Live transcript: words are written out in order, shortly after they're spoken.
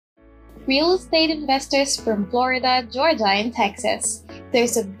real estate investors from Florida, Georgia, and Texas.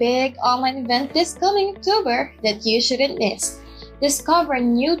 There's a big online event this coming October that you shouldn't miss. Discover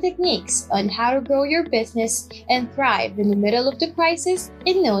new techniques on how to grow your business and thrive in the middle of the crisis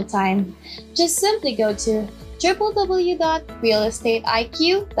in no time. Just simply go to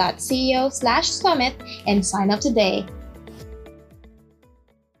www.realestateiq.co/summit and sign up today.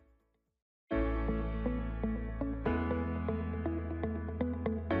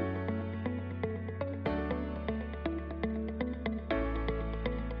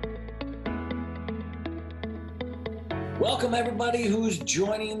 Welcome everybody who's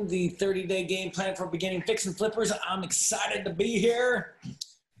joining the 30-day game plan for beginning fix and flippers. I'm excited to be here.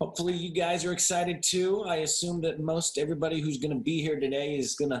 Hopefully you guys are excited too. I assume that most everybody who's going to be here today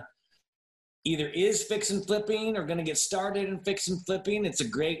is going to either is fix and flipping or going to get started in fix and flipping. It's a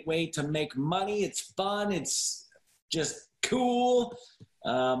great way to make money. It's fun. It's just cool.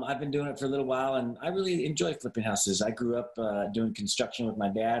 I've been doing it for a little while, and I really enjoy flipping houses. I grew up doing construction with my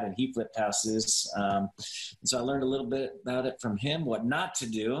dad, and he flipped houses. So I learned a little bit about it from him, what not to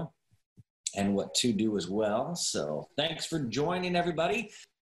do and what to do as well. So thanks for joining, everybody.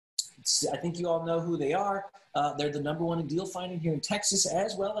 I think you all know who they are. They're the #1 in deal finding here in Texas,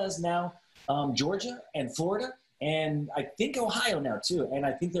 as well as now Georgia and Florida. And I think Ohio now too, and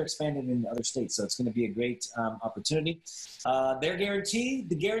I think they're expanding in other states, so it's going to be a great opportunity. Their guarantee,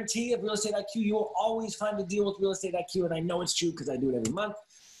 the guarantee of Real Estate IQ, you will always find a deal with Real Estate IQ, and I know it's true because I do it every month.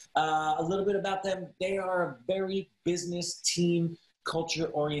 A little bit about them: they are a very business team,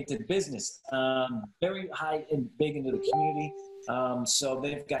 culture-oriented business, very high and big into the community. So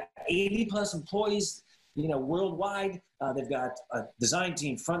they've got 80+ employees, worldwide. They've got a design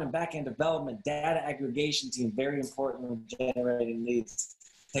team, front and back end development, data aggregation team, very important in generating leads.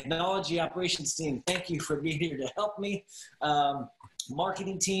 Technology operations team, thank you for being here to help me.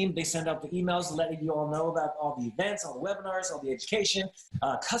 Marketing team, they send out the emails letting you all know about all the events, all the webinars, all the education.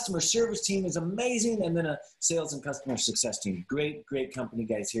 Customer service team is amazing. And then a sales and customer success team. Great, great company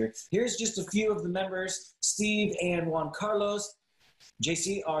guys here. Here's just a few of the members: Steve and Juan Carlos.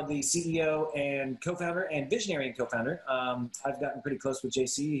 JC are the CEO and co-founder and visionary and co-founder. I've gotten pretty close with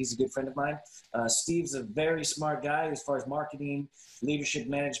JC. He's a good friend of mine. Steve's a very smart guy as far as marketing, leadership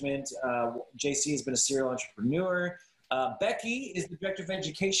management. JC has been a serial entrepreneur. Becky is the director of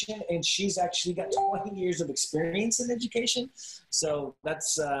education, and she's actually got 20 years of experience in education. So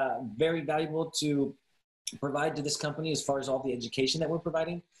that's very valuable to provide to this company as far as all the education that we're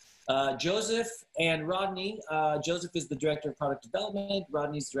providing. Joseph and Rodney. Joseph is the director of product development.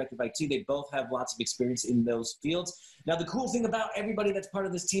 Rodney's director of IT. They both have lots of experience in those fields. Now, the cool thing about everybody that's part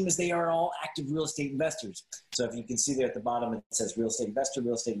of this team is they are all active real estate investors. So if you can see there at the bottom, it says real estate investor,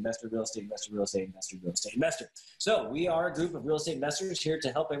 real estate investor, real estate investor, real estate investor, real estate investor. So we are a group of real estate investors here to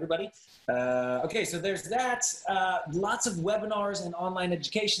help everybody. Okay, so there's that. Lots of webinars and online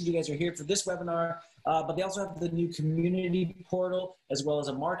education. You guys are here for this webinar. But they also have the new community portal, as well as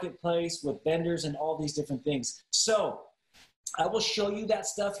a marketplace with vendors and all these different things. So I will show you that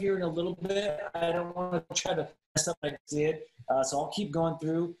stuff here in a little bit. I don't want to try to mess up what I did. So I'll keep going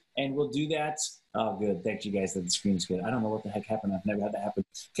through and we'll do that. Oh, good. Thank you guys that the screen's good. I don't know what the heck happened. I've never had that happen.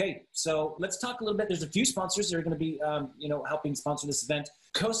 Okay, so let's talk a little bit. There's a few sponsors that are going to be, helping sponsor this event.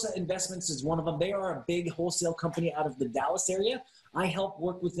 Cosa Investments is one of them. They are a big wholesale company out of the Dallas area. I help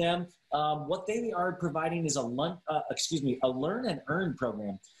work with them. What they are providing is a learn and earn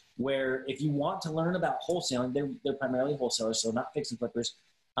program, where if you want to learn about wholesaling, they're primarily wholesalers, so not fix and flippers.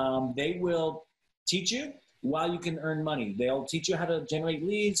 They will teach you while you can earn money. They'll teach you how to generate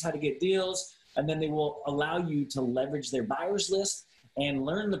leads, how to get deals, and then they will allow you to leverage their buyers list and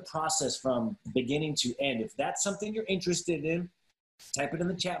learn the process from beginning to end. If that's something you're interested in, type it in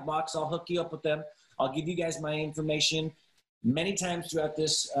the chat box. I'll hook you up with them. I'll give you guys my information many times throughout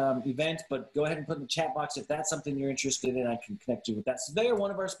this event, but go ahead and put in the chat box if that's something you're interested in. I can connect you with that. So they are one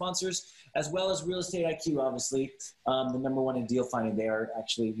of our sponsors, as well as Real Estate IQ, obviously, the #1 in deal finding. They are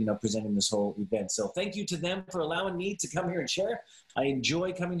actually, presenting this whole event. So thank you to them for allowing me to come here and share. I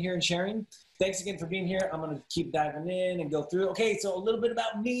enjoy coming here and sharing. Thanks again for being here. I'm going to keep diving in and go through. Okay, so a little bit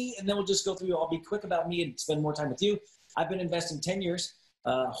about me, and then we'll just go through. I'll be quick about me and spend more time with you. I've been investing 10 years,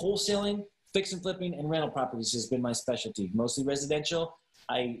 wholesaling, fix and flipping, and rental properties has been my specialty. Mostly residential.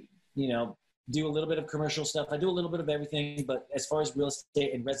 I, do a little bit of commercial stuff. I do a little bit of everything, but as far as real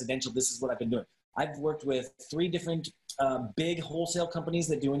estate and residential, this is what I've been doing. I've worked with 3 different big wholesale companies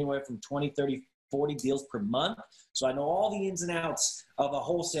that do anywhere from 20, 30, 40 deals per month. So I know all the ins and outs of a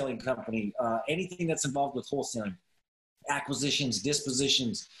wholesaling company, anything that's involved with wholesaling, acquisitions,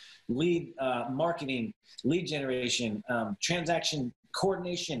 dispositions, lead marketing, lead generation, transaction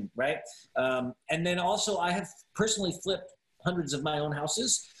coordination, right? And then also I have personally flipped hundreds of my own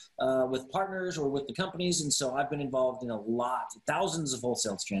houses with partners or with the companies. And so I've been involved in a lot, thousands of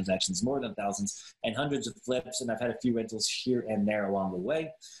wholesale transactions, more than thousands, and hundreds of flips. And I've had a few rentals here and there along the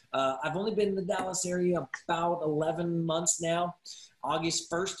way. I've only been in the Dallas area about 11 months now. August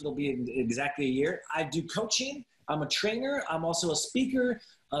 1st, it'll be exactly a year. I do coaching. I'm a trainer. I'm also a speaker,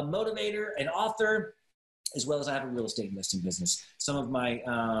 a motivator, an author, as well as I have a real estate investing business. Some of my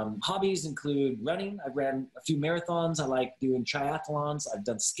hobbies include running. I've ran a few marathons. I like doing triathlons. I've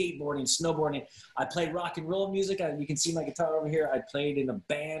done skateboarding, snowboarding. I play rock and roll music. You can see my guitar over here. I played in a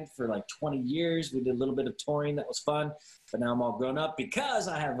band for like 20 years. We did a little bit of touring. That was fun. But now I'm all grown up because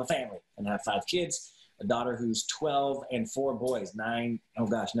I have a family and I have 5 kids, a daughter who's 12 and 4 boys, 10,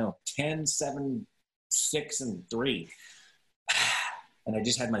 7, 6, and 3. And I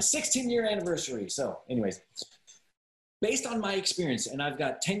just had my 16-year anniversary. So anyways, based on my experience, and I've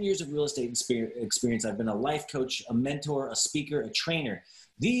got 10 years of real estate experience, I've been a life coach, a mentor, a speaker, a trainer.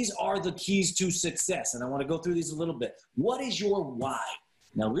 These are the keys to success. And I want to go through these a little bit. What is your why?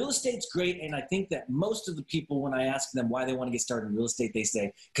 Now, real estate's great. And I think that most of the people, when I ask them why they want to get started in real estate, they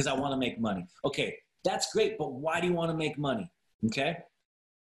say, because I want to make money. Okay, that's great. But why do you want to make money? Okay.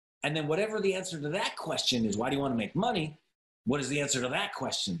 And then whatever the answer to that question is, why do you want to make money? What is the answer to that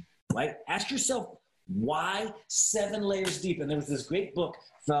question, right? Ask yourself, why 7 layers deep? And there was this great book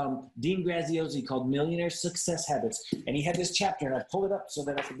from Dean Graziosi called Millionaire Success Habits. And he had this chapter, and I pulled it up so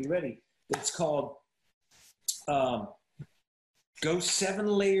that I could be ready. It's called Go 7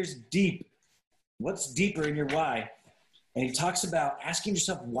 Layers Deep. What's deeper in your why? And he talks about asking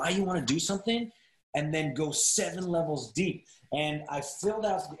yourself why you want to do something, and then go 7 levels deep. And I filled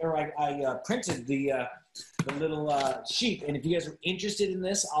out, or I printed the little sheet. And if you guys are interested in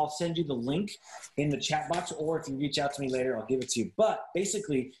this, I'll send you the link in the chat box, or if you reach out to me later, I'll give it to you. But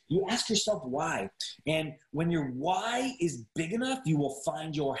basically, you ask yourself why. And when your why is big enough, you will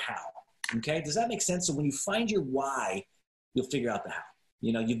find your how. Okay? Does that make sense? So when you find your why, you'll figure out the how.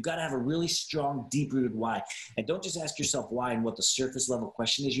 You know, you've got to have a really strong, deep-rooted why. And don't just ask yourself why and what the surface level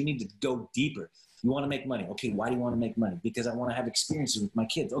question is. You need to go deeper. You want to make money. Okay, why do you want to make money? Because I want to have experiences with my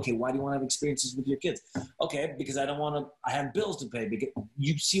kids. Okay, why do you want to have experiences with your kids? Okay, because I have bills to pay. Because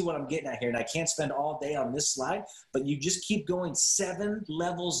you see what I'm getting at here, and I can't spend all day on this slide, but you just keep going 7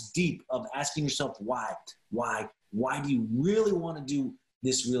 levels deep of asking yourself why. Why do you really want to do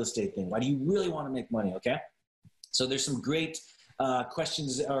this real estate thing? Why do you really want to make money, okay? So there's some great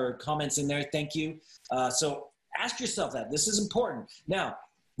questions or comments in there. Thank you. So ask yourself that. This is important. Now,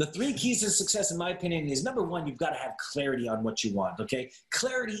 the 3 keys to success, in my opinion, is number 1, you've got to have clarity on what you want, okay?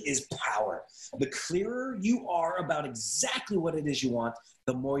 Clarity is power. The clearer you are about exactly what it is you want,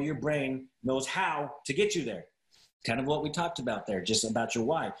 the more your brain knows how to get you there. Kind of what we talked about there, just about your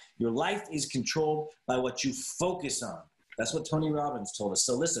why. Your life is controlled by what you focus on. That's what Tony Robbins told us.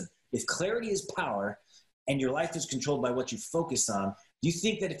 So listen, if clarity is power and your life is controlled by what you focus on, do you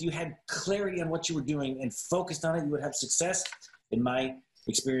think that if you had clarity on what you were doing and focused on it, you would have success? In my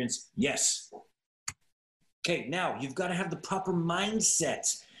experience, yes. Okay, now you've got to have the proper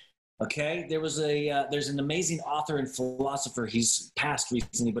mindset. Okay, there's an amazing author and philosopher. He's passed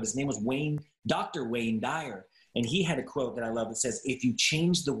recently, but his name was Dr. Wayne Dyer. And he had a quote that I love that says, if you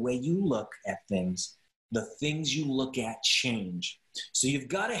change the way you look at things, the things you look at change. So you've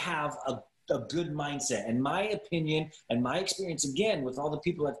got to have a good mindset. And my opinion and my experience, again, with all the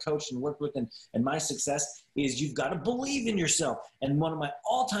people I've coached and worked with and my success, is you've got to believe in yourself. And one of my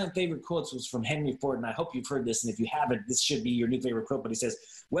all-time favorite quotes was from Henry Ford, and I hope you've heard this, and if you haven't, this should be your new favorite quote, but he says,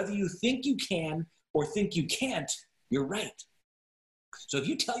 whether you think you can or think you can't, you're right. So if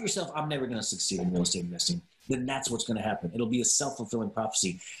you tell yourself, I'm never going to succeed in real estate investing, then that's what's going to happen. It'll be a self-fulfilling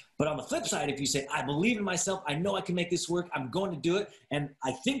prophecy. But on the flip side, if you say, I believe in myself, I know I can make this work, I'm going to do it, and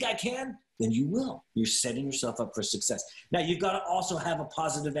I think I can, then you will. You're setting yourself up for success. Now, you've got to also have a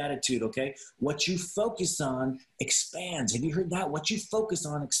positive attitude, okay? What you focus on expands. Have you heard that? What you focus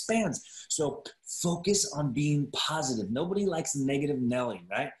on expands. So focus on being positive. Nobody likes negative Nelly,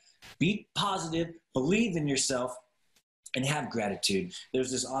 right? Be positive, believe in yourself, and have gratitude. There's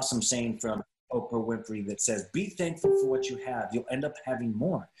this awesome saying from Oprah Winfrey that says, be thankful for what you have. You'll end up having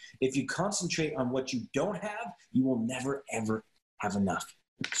more. If you concentrate on what you don't have, you will never, ever have enough.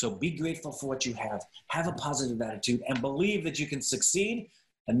 So be grateful for what you have a positive attitude, and believe that you can succeed.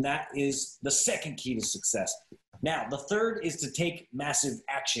 And that is the second key to success. Now, the third is to take massive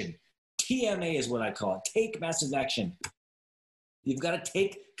action. TMA is what I call it. Take massive action. You've got to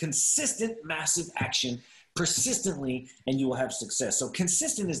take consistent, massive action persistently, and you will have success. So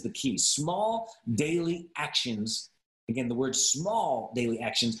consistent is the key. Small daily actions Again, the word small daily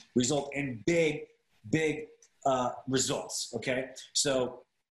actions result in big results, okay? So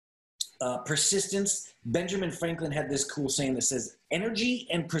persistence, Benjamin Franklin had this cool saying that says, energy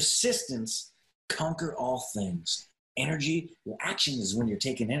and persistence conquer all things. Energy, well, action is when you're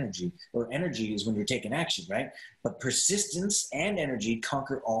taking energy, or energy is when you're taking action, right? But persistence and energy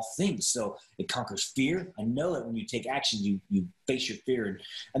conquer all things. So it conquers fear. I know that when you take action, you face your fear.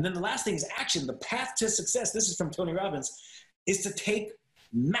 And then the last thing is action. The path to success, this is from Tony Robbins, is to take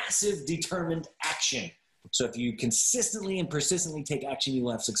massive determined action. So if you consistently and persistently take action, you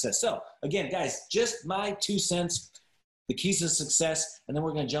will have success. So again, guys, just my 2 cents, the keys to success, and then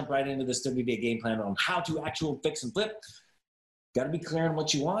we're going to jump right into this 30-day game plan on how to actual fix and flip. Got to be clear on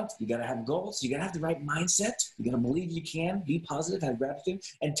what you want. You got to have goals. You got to have the right mindset. You got to believe you can, be positive, have gratitude,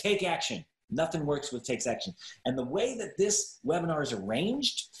 and take action. Nothing works with takes action. And the way that this webinar is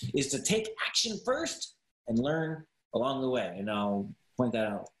arranged is to take action first and learn along the way. And I'll point that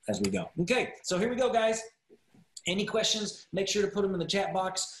out as we go. Okay, so here we go, guys. Any questions, make sure to put them in the chat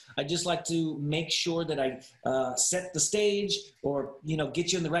box. I just like to make sure that I set the stage or,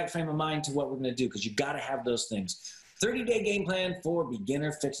 get you in the right frame of mind to what we're going to do, because you got to have those things. 30-day game plan for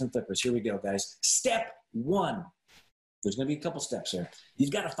beginner fix and flippers. Here we go, guys. Step 1. There's going to be a couple steps here.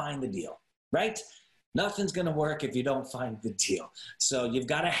 You've got to find the deal, right? Nothing's going to work if you don't find the deal. So you've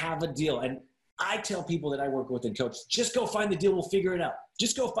got to have a deal. And I tell people that I work with and coach, just go find the deal. We'll figure it out.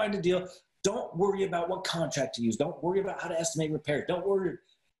 Just go find a deal. Don't worry about what contract to use. Don't worry about how to estimate repairs. Don't worry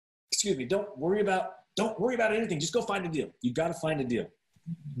about anything. Just go find a deal. You got to find a deal.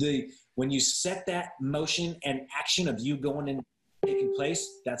 When you set that motion and action of you going and taking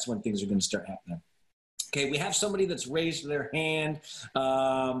place, that's when things are going to start happening. Okay, we have somebody that's raised their hand.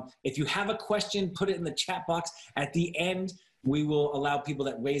 If you have a question, put it in the chat box. At the end, we will allow people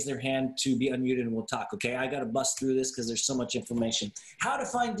that raise their hand to be unmuted and we'll talk, okay? I got to bust through this because there's so much information. How to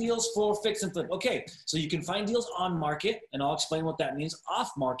find deals for fix and flip. Okay, so you can find deals on market, and I'll explain what that means.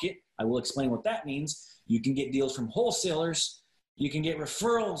 Off market, I will explain what that means. You can get deals from wholesalers. You can get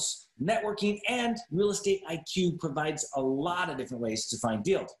referrals, networking, and Real Estate IQ provides a lot of different ways to find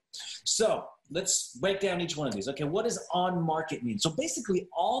deals. So let's break down each one of these. Okay, what does on market mean? So basically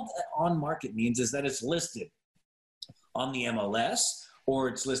all that on market means is that it's listed on the MLS, or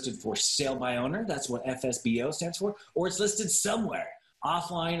it's listed for sale by owner. That's what FSBO stands for. Or it's listed somewhere,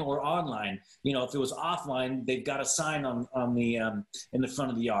 offline or online. If it was offline, they've got a sign on the in the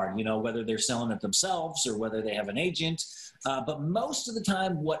front of the yard, whether they're selling it themselves or whether they have an agent. But most of the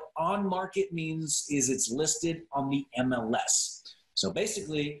time, what on market means is it's listed on the MLS. So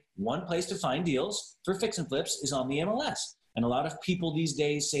basically, one place to find deals for fix and flips is on the MLS. And a lot of people these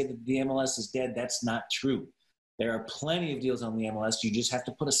days say that the MLS is dead. That's not true. There are plenty of deals on the MLS. You just have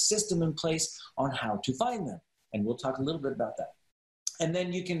to put a system in place on how to find them. And we'll talk a little bit about that. And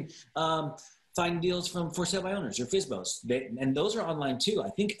then you can find deals from for sale by owners or FSBOs. And those are online too. I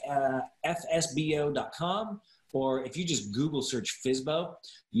think FSBO.com, or if you just Google search FSBO,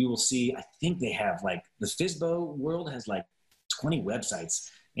 you will see, I think they have the FSBO world has 20 websites.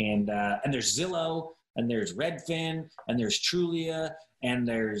 And there's Zillow, and there's Redfin, and there's Trulia, and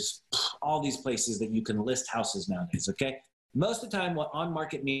there's all these places that you can list houses nowadays, okay? Most of the time, what on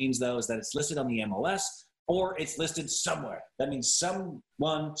market means, though, is that it's listed on the MLS or it's listed somewhere. That means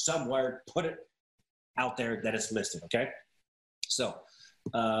someone, somewhere, put it out there that it's listed, okay? So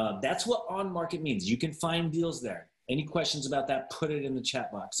that's what on market means. You can find deals there. Any questions about that, put it in the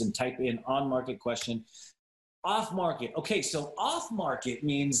chat box and type in on market question. Off market. Okay, so off market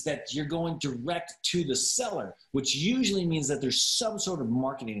means that you're going direct to the seller, which usually means that there's some sort of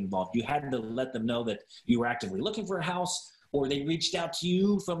marketing involved. You had to let them know that you were actively looking for a house, or they reached out to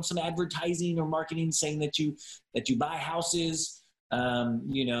you from some advertising or marketing saying that you buy houses.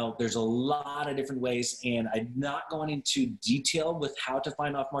 There's a lot of different ways, and I'm not going into detail with how to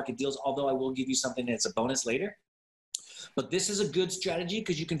find off market deals, although I will give you something that's a bonus later. But this is a good strategy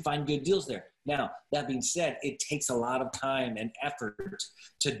because you can find good deals there. Now, that being said, it takes a lot of time and effort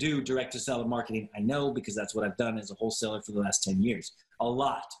to do direct-to-seller marketing. I know, because that's what I've done as a wholesaler for the last 10 years. A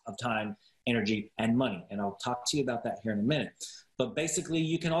lot of time, energy, and money. And I'll talk to you about that here in a minute. But basically,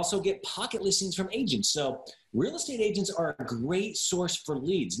 you can also get pocket listings from agents. So real estate agents are a great source for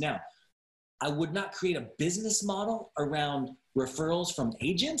leads. Now, I would not create a business model around referrals from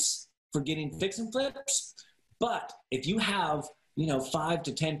agents for getting fix and flips. But if you have 5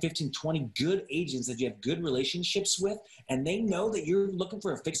 to 10, 15, 20 good agents that you have good relationships with, and they know that you're looking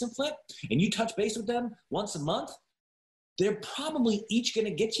for a fix and flip, and you touch base with them once a month, they're probably each going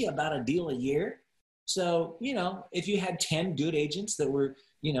to get you about a deal a year. So, if you had 10 good agents that were,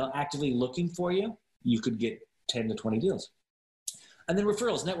 actively looking for you, you could get 10 to 20 deals. And then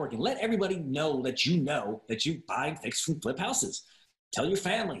referrals, networking. Let everybody know that you buy fix and flip houses. Tell your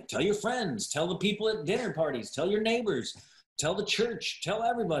family, tell your friends, tell the people at dinner parties, tell your neighbors, tell the church, tell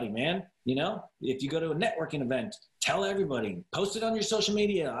everybody, man. You know, if you go to a networking event, tell everybody, post it on your social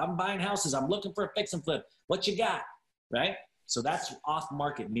media. I'm buying houses. I'm looking for a fix and flip. What you got, right? So that's off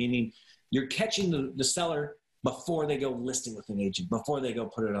market, meaning you're catching the seller before they go list it with an agent, before they go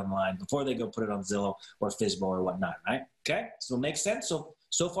put it online, before they go put it on Zillow or Fizbo or whatnot, right? Okay, so it makes sense.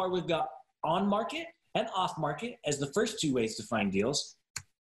 So far we've got on market and off market as the first two ways to find deals.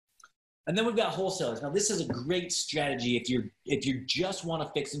 And then we've got wholesalers. Now this is a great strategy if you just want to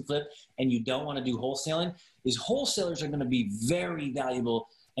fix and flip and you don't want to do wholesaling, is wholesalers are going to be very valuable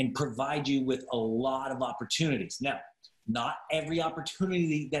and provide you with a lot of opportunities. Now, not every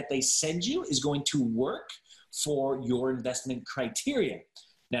opportunity that they send you is going to work for your investment criteria.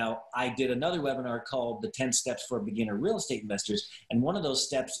 Now, I did another webinar called the 10 Steps for Beginner Real Estate Investors, and one of those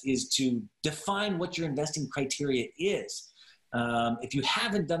steps is to define what your investing criteria is. If you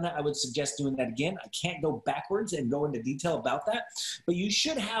haven't done that, I would suggest doing that again. I can't go backwards and go into detail about that, but you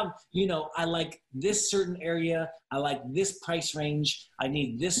should have, you know, I like this certain area. I like this price range. I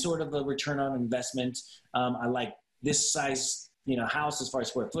need this sort of a return on investment. I like this size, you know, house as far as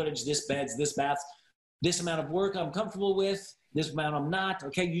square footage, this beds, this baths, this amount of work I'm comfortable with, this amount I'm not.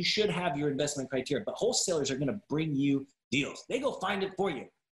 Okay, you should have your investment criteria, but wholesalers are going to bring you deals. They go find it for you.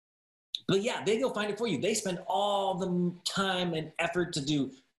 But yeah, they go find it for you. They spend all the time and effort to do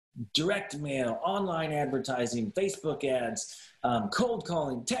direct mail, online advertising, Facebook ads, cold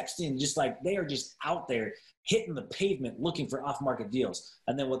calling, texting, just like they are just out there hitting the pavement looking for off-market deals.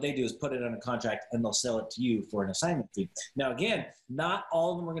 And then what they do is put it on a contract and they'll sell it to you for an assignment fee. Now, again, not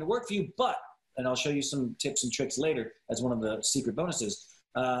all of them are going to work for you, but, and I'll show you some tips and tricks later as one of the secret bonuses.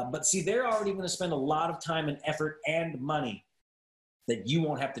 But see, they're already going to spend a lot of time and effort and money that you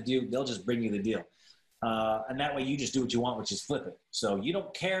won't have to do. They'll just bring you the deal. And that way you just do what you want, which is flip it. So you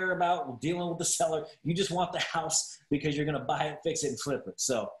don't care about dealing with the seller. You just want the house because you're going to buy it, fix it, and flip it.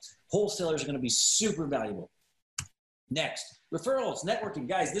 So wholesalers are going to be super valuable. Next, referrals, networking.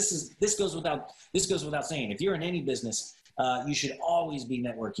 Guys, this goes without saying. If you're in any business, you should always be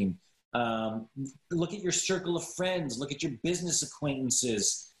networking. Look at your circle of friends. Look at your business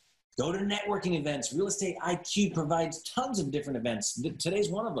acquaintances. Go to networking events. Real Estate IQ provides tons of different events. Today's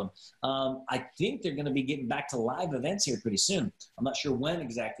one of them. I think they're going to be getting back to live events here pretty soon. I'm not sure when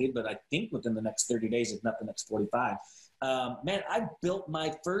exactly, but I think within the next 30 days, if not the next 45. Man, I built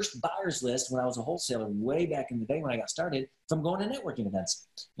my first buyers list when I was a wholesaler way back in the day when I got started from going to networking events.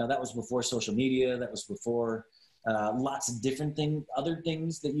 Now, that was before social media. That was before lots of different other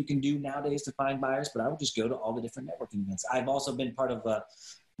things that you can do nowadays to find buyers, but I would just go to all the different networking events. I've also been part of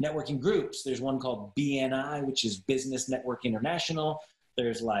networking groups. There's one called BNI, which is Business Network International.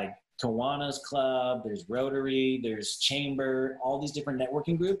 There's like Kiwanis Club, there's Rotary, there's Chamber, all these different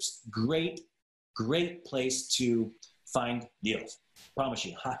networking groups. Great place to find deals. Promise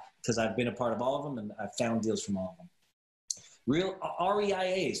you, because I've been a part of all of them and I've found deals from all of them. Real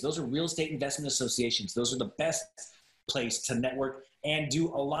REIAs, those are real estate investment associations. Those are the best place to network and do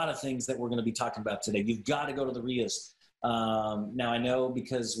a lot of things that we're going to be talking about today. You've got to go to the REIAs. Now I know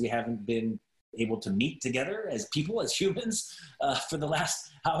because we haven't been able to meet together as people, as humans, for the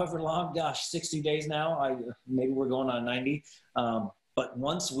last however long, 60 days now. Maybe we're going on 90. But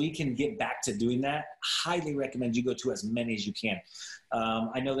once we can get back to doing that, highly recommend you go to as many as you can.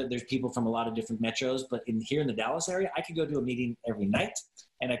 I know that there's people from a lot of different metros, but here in the Dallas area, I could go to a meeting every night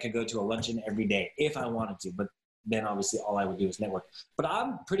and I could go to a luncheon every day if I wanted to. But then obviously all I would do is network. But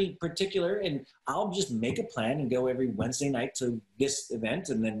I'm pretty particular and I'll just make a plan and go every Wednesday night to this event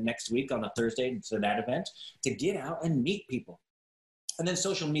and then next week on a Thursday to that event to get out and meet people. And then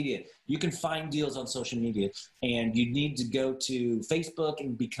social media. You can find deals on social media and you need to go to Facebook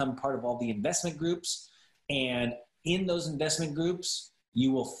and become part of all the investment groups. And in those investment groups,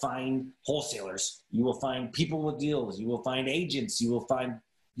 you will find wholesalers. You will find people with deals. You will find agents. You'll find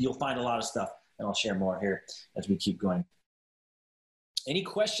a lot of stuff. And I'll share more here as we keep going. Any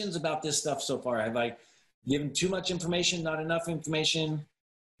questions about this stuff so far? Have I given too much information, not enough information,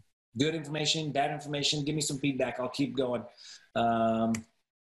 good information, bad information? Give me some feedback. I'll keep going.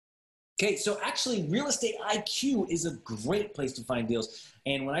 Okay, so actually Real Estate IQ is a great place to find deals.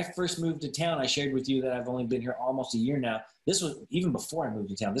 And when I first moved to town, I shared with you that I've only been here almost a year now. This was even before I moved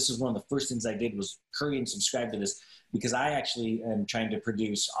to town. This was one of the first things I did was hurry and subscribe to this because I actually am trying to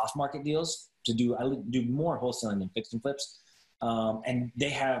produce off-market deals I do more wholesaling than fix and flips. And they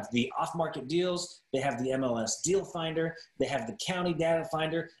have the off-market deals, they have the MLS deal finder, they have the county data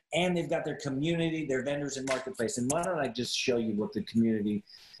finder, and they've got their community, their vendors and marketplace. And why don't I just show you what the community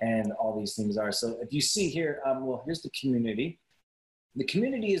and all these things are. So if you see here, well, here's the community. The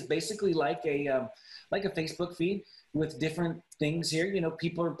community is basically like a Facebook feed with different things here. You know,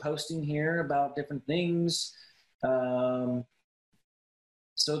 people are posting here about different things. So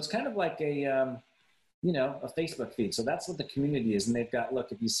it's kind of like a Facebook feed. So that's what the community is. And they've got,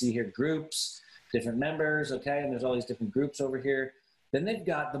 look, if you see here, groups, different members, okay, and there's all these different groups over here. Then they've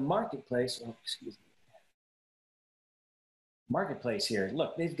got the marketplace. Oh, excuse me. Marketplace here.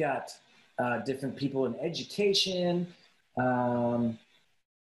 Look, they've got different people in education. And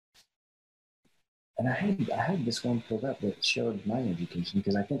I had this one pulled up that showed my education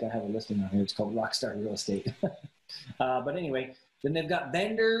because I think I have a listing on here. It's called Rockstar Real Estate. But anyway, then they've got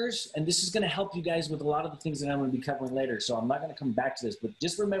vendors, and this is going to help you guys with a lot of the things that I'm going to be covering later. So I'm not going to come back to this, but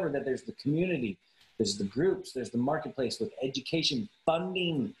just remember that there's the community, there's the groups, there's the marketplace with education,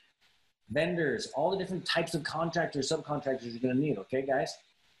 funding, vendors, all the different types of contractors, subcontractors you're going to need. Okay, guys?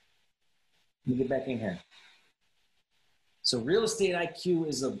 Let me get back in here. So Real Estate IQ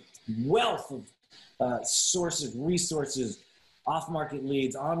is a wealth of sources, resources, off-market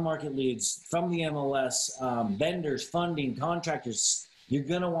leads, on-market leads, from the MLS, vendors, funding, contractors. You're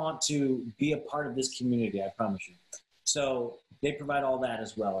going to want to be a part of this community, I promise you. So they provide all that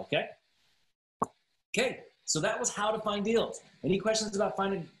as well, okay? Okay, so that was how to find deals. Any questions about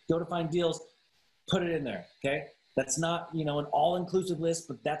go to find deals, put it in there, okay? That's not, an all-inclusive list,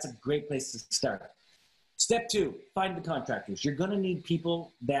 but that's a great place to start. Step 2, find the contractors. You're going to need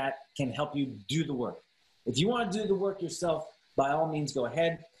people that can help you do the work. If you want to do the work yourself, by all means, go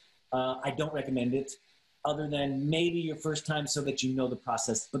ahead. I don't recommend it other than maybe your first time so that you know the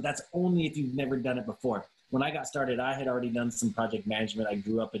process, but that's only if you've never done it before. When I got started, I had already done some project management. I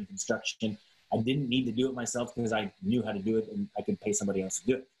grew up in construction. I didn't need to do it myself because I knew how to do it and I could pay somebody else to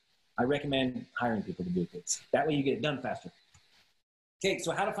do it. I recommend hiring people to do things. That way you get it done faster. Okay,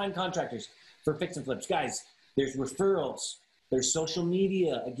 so how to find contractors for fix and flips. Guys, there's referrals, there's social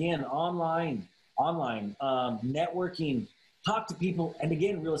media, again, online, networking, talk to people, and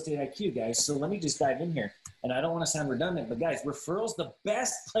again, Real Estate IQ, guys. So let me just dive in here. And I don't want to sound redundant, but guys, referrals, the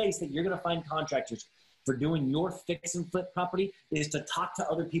best place that you're going to find contractors for doing your fix and flip property is to talk to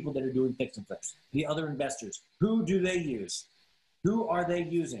other people that are doing fix and flips, the other investors. Who do they use? Who are they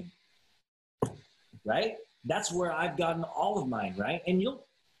using? Right? That's where I've gotten all of mine, right? And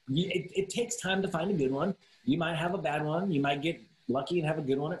it takes time to find a good one. You might have a bad one. You might get lucky and have a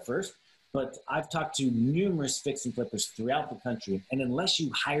good one at first. But I've talked to numerous fix and flippers throughout the country. And unless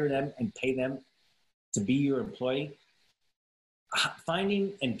you hire them and pay them to be your employee,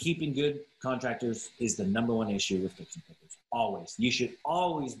 finding and keeping good contractors is the number one issue with fix and flippers. Always. You should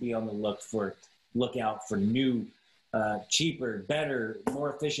always be on the lookout for new, cheaper, better,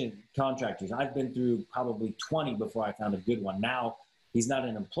 more efficient contractors. I've been through probably 20 before I found a good one. Now, he's not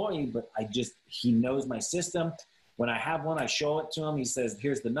an employee, but he knows my system. When I have one, I show it to him. He says,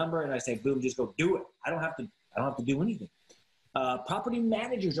 here's the number. And I say, boom, just go do it. I don't have to do anything. Property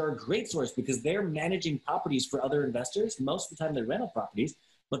managers are a great source because they're managing properties for other investors. Most of the time they're rental properties,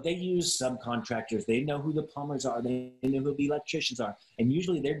 but they use subcontractors. They know who the plumbers are. They know who the electricians are. And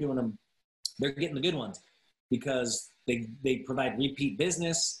usually they're getting the good ones because they provide repeat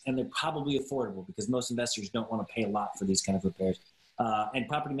business and they're probably affordable because most investors don't want to pay a lot for these kind of repairs. And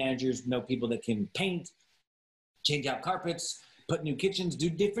property managers know people that can paint, change out carpets, put new kitchens, do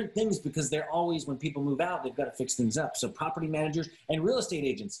different things because they're always, when people move out, they've got to fix things up. So property managers and real estate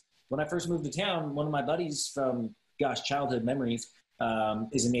agents. When I first moved to town, one of my buddies from, childhood memories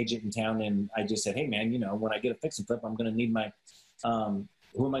is an agent in town. And I just said, hey man, when I get a fix and flip, I'm going to need my,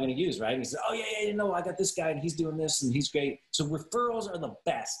 who am I going to use, right? And he said, oh yeah, I got this guy and he's doing this and he's great. So referrals are the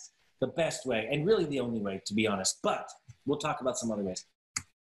best way and really the only way, to be honest. But we'll talk about some other ways.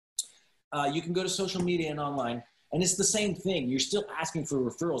 You can go to social media and online. And it's the same thing. You're still asking for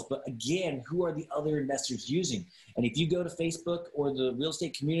referrals, but again, who are the other investors using? And if you go to Facebook or the real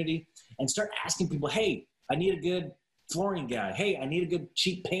estate community and start asking people, hey, I need a good flooring guy. Hey, I need a good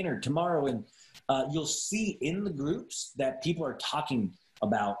cheap painter tomorrow. And you'll see in the groups that people are talking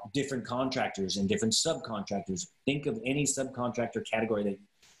about different contractors and different subcontractors. Think of any subcontractor category that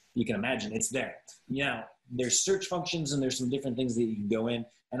you can imagine. It's there. There's search functions and there's some different things that you can go in.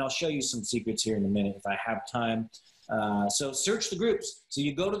 And I'll show you some secrets here in a minute if I have time. So search the groups. So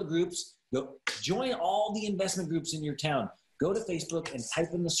you go to the groups, go join all the investment groups in your town. Go to Facebook and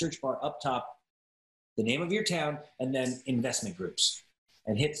type in the search bar up top the name of your town and then investment groups.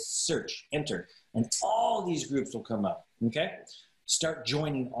 And hit search, enter. And all these groups will come up. okay? Start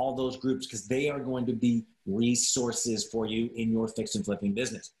joining all those groups because they are going to be resources for you in your fix and flipping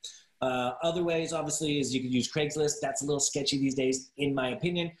business. Other ways, obviously, is you can use Craigslist. That's a little sketchy these days, in my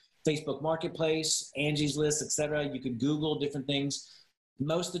opinion. Facebook Marketplace, Angie's List, etc. You could Google different things.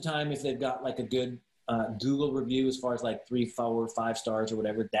 Most of the time, if they've got like a good Google review as far as like 3, 4, 5 stars or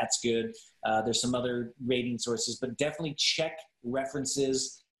whatever, that's good. There's some other rating sources, but definitely check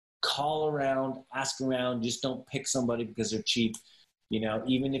references, call around, ask around. Just don't pick somebody because they're cheap. You know,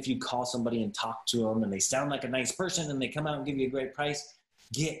 even if you call somebody and talk to them and they sound like a nice person and they come out and give you a great price,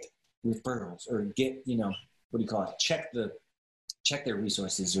 get referrals or get, you know, what do you call it? Check their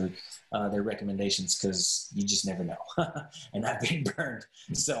resources or their recommendations because you just never know. And I've been burned.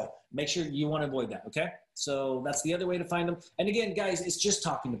 So make sure you want to avoid that, okay? So that's the other way to find them. And again, guys, it's just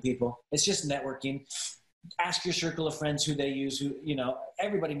talking to people. It's just networking. Ask your circle of friends who they use, who, you know,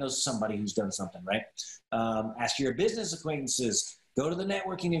 everybody knows somebody who's done something, right? Ask your business acquaintances. Go to the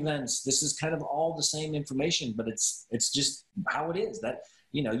networking events. This is kind of all the same information, but it's just how it is. That,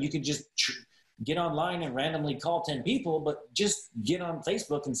 you know, you could just get online and randomly call 10 people, but just get on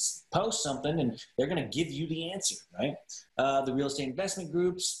Facebook and post something and they're going to give you the answer, right? The real estate investment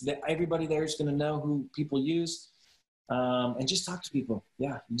groups, that everybody there is going to know who people use, and just talk to people.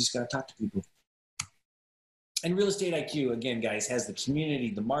 Yeah, you just got to talk to people. And Real Estate IQ, again, guys, has the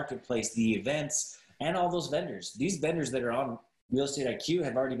community, the marketplace, the events, and all those vendors. These vendors that are on Real Estate IQ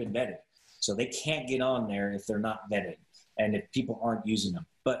have already been vetted. So they can't get on there if they're not vetted and if people aren't using them.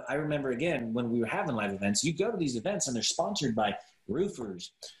 But I remember, again, when we were having live events, you go to these events and they're sponsored by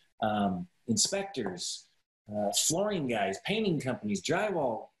roofers, inspectors, flooring guys, painting companies,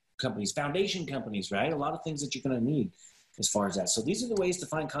 drywall companies, foundation companies, right? A lot of things that you're going to need as far as that. So these are the ways to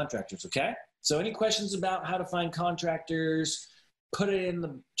find contractors, okay? So any questions about how to find contractors, put it in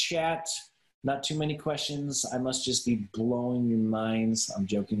the chat. Not too many questions. I must just be blowing your minds. I'm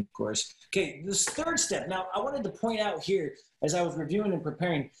joking, of course. Okay, this third step. Now, I wanted to point out here, as I was reviewing and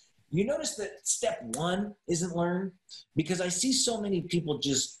preparing, you notice that step 1 isn't learn? Because I see so many people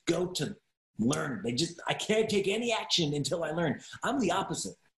just go to learn. I can't take any action until I learn. I'm the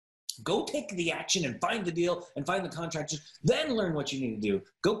opposite. Go take the action and find the deal and find the contractors, then learn what you need to do.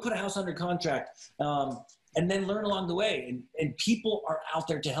 Go put a house under contract. And then learn along the way. And people are out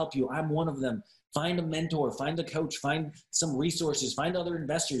there to help you. I'm one of them. Find a mentor, find a coach, find some resources, find other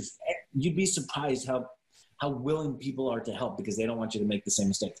investors. You'd be surprised how willing people are to help because they don't want you to make the same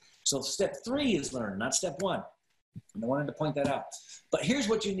mistakes. So step 3 is learn, not step 1. And I wanted to point that out. But here's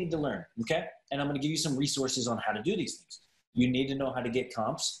what you need to learn, okay? And I'm going to give you some resources on how to do these things. You need to know how to get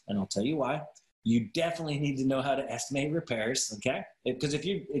comps, and I'll tell you why. You definitely need to know how to estimate repairs, okay? Because if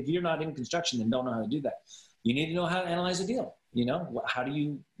you're not in construction and don't know how to do that, you need to know how to analyze a deal. You know, how do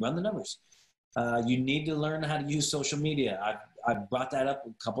you run the numbers? You need to learn how to use social media. I've brought that up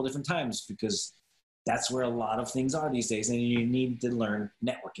a couple different times because that's where a lot of things are these days, and you need to learn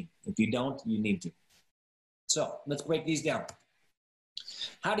networking. If you don't, you need to. So let's break these down.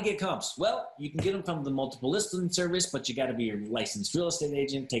 How to get comps? Well, you can get them from the multiple listing service, but you got to be a licensed real estate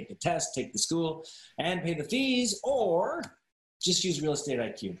agent, take the test, take the school, and pay the fees, or just use Real Estate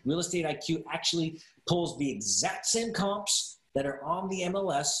IQ. Real Estate IQ actually pulls the exact same comps that are on the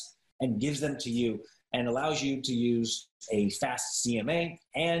MLS and gives them to you and allows you to use a fast CMA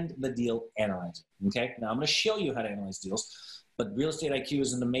and the deal analyzer. Okay, now I'm going to show you how to analyze deals, but Real Estate IQ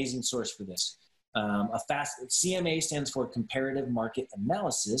is an amazing source for this. A fast CMA stands for comparative market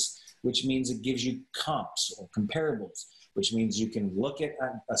analysis, which means it gives you comps or comparables, which means you can look at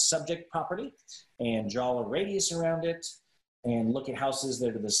a subject property and draw a radius around it and look at houses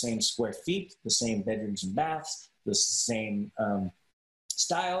that are the same square feet, the same bedrooms and baths, the same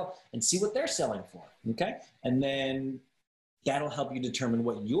style, and see what they're selling for, okay? And then that'll help you determine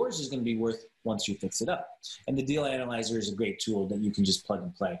what yours is going to be worth once you fix it up. And the deal analyzer is a great tool that you can just plug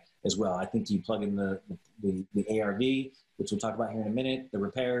and play as well. I think you plug in the ARV, which we'll talk about here in a minute, the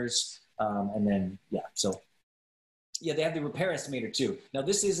repairs, and then, yeah. So, yeah, they have the repair estimator too. Now,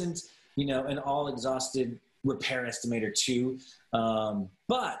 this isn't, you know, an all-exhausted repair estimator too,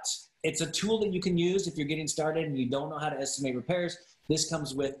 but it's a tool that you can use if you're getting started and you don't know how to estimate repairs. This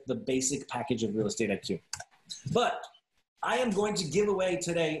comes with the basic package of Real Estate IQ. But I am going to give away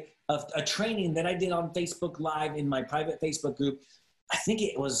today a training that I did on Facebook Live in my private Facebook group. I think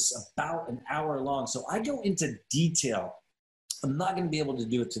it was about an hour long. So I go into detail. I'm not going to be able to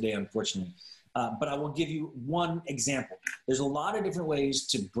do it today, unfortunately. But I will give you one example. There's a lot of different ways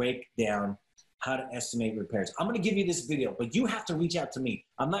to break down how to estimate repairs. I'm going to give you this video, but you have to reach out to me.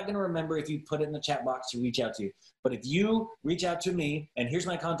 I'm not going to remember if you put it in the chat box to reach out to you. But if you reach out to me, and here's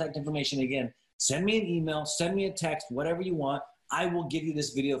my contact information again, send me an email, send me a text, whatever you want. I will give you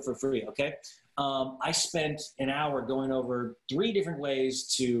this video for free, okay? I spent an hour going over 3 different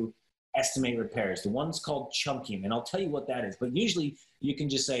ways to estimate repairs. The one's called chunking, and I'll tell you what that is. But usually you can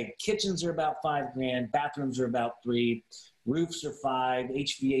just say kitchens are about $5,000, bathrooms are about 3, roofs are 5,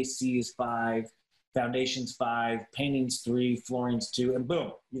 HVAC is 5, foundations 5, paintings 3, floorings 2, and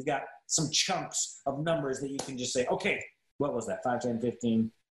boom, you've got some chunks of numbers that you can just say, okay, what was that? 5, 10,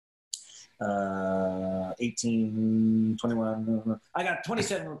 15, 18, 21. I got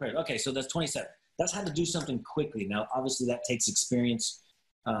 27 repairs. Okay, so that's 27. That's how to do something quickly. Now, obviously, that takes experience,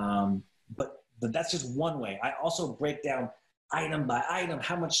 but that's just one way. I also break down item by item.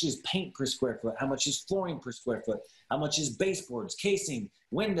 How much is paint per square foot? How much is flooring per square foot? How much is baseboards, casing,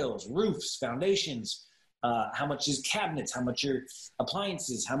 windows, roofs, foundations? How much is cabinets? How much are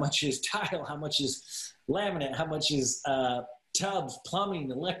appliances? How much is tile? How much is laminate? How much is tubs, plumbing,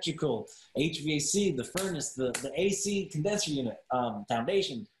 electrical, HVAC, the furnace, the AC condenser unit,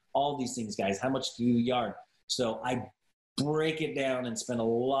 foundation, all these things, guys. How much to do the yard? So I break it down and spend a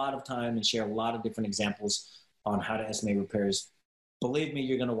lot of time and share a lot of different examples on how to estimate repairs. Believe me,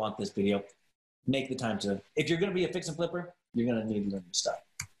 you're going to want this video. Make the time to. If you're going to be a fix and flipper, you're going to need to learn this stuff.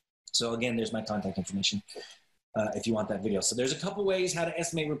 So again, there's my contact information if you want that video. So there's a couple ways how to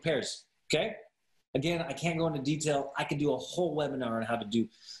estimate repairs, okay? Again, I can't go into detail. I could do a whole webinar on how to do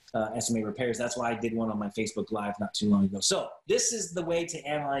estimate repairs. That's why I did one on my Facebook Live not too long ago. So this is the way to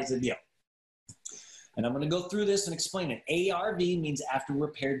analyze a deal. And I'm going to go through this and explain it. ARV means after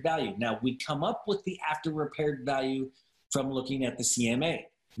repaired value. Now, we come up with the after repaired value from looking at the CMA,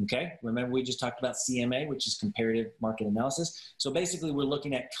 okay? Remember, we just talked about CMA, which is comparative market analysis. So basically, we're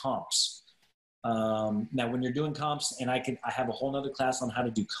looking at comps. Now, when you're doing comps, and I have a whole nother class on how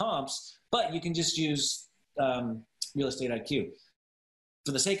to do comps, but you can just use Real Estate IQ.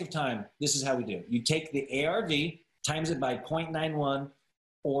 For the sake of time, this is how we do it. You take the ARV, times it by 0.91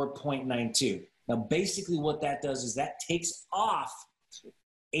 or 0.92. Now, basically what that does is that takes off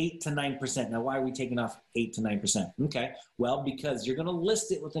 8 to 9%. Now, why are we taking off 8 to 9%? Okay, well, because you're going to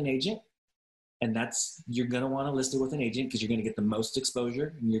list it with an agent, and you're going to want to list it with an agent because you're going to get the most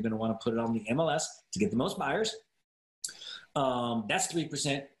exposure, and you're going to want to put it on the MLS to get the most buyers. That's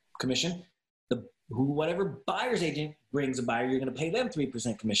 3% commission. Whatever buyer's agent brings a buyer, you're going to pay them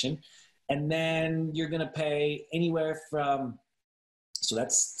 3% commission. And then you're going to pay anywhere from, so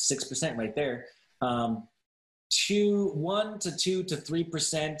that's 6% right there, 1 to 2 to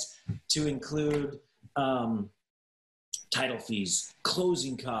 3% to include title fees,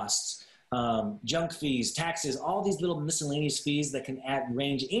 closing costs, junk fees, taxes, all these little miscellaneous fees that can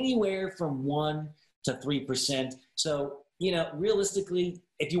range anywhere from 1 to 3%. So, realistically,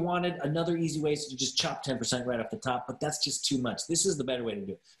 if you wanted another easy way is to just chop 10% right off the top, but that's just too much. This is the better way to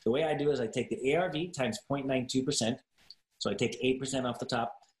do it. The way I do it is I take the ARV times 0.92%. So I take 8% off the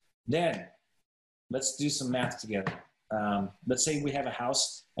top. Then let's do some math together. Let's say we have a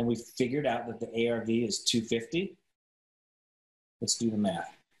house and we figured out that the ARV is 250. Let's do the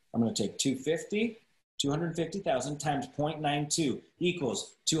math. I'm going to take 250,000 times 0.92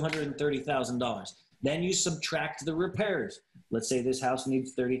 equals $230,000. Then you subtract the repairs. Let's say this house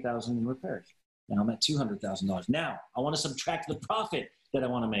needs $30,000 in repairs. Now I'm at $200,000. Now I want to subtract the profit that I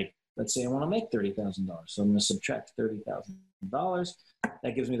want to make. Let's say I want to make $30,000. So I'm going to subtract $30,000.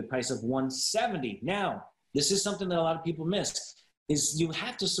 That gives me the price of $170,000. Now, this is something that a lot of people miss, is you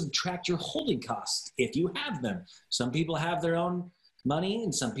have to subtract your holding costs if you have them. Some people have their own money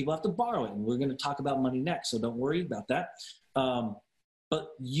and some people have to borrow it. And we're going to talk about money next, so don't worry about that.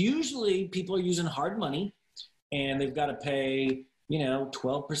 But usually people are using hard money and they've got to pay,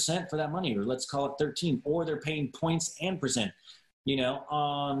 12% for that money, or let's call it 13, or they're paying points and percent, what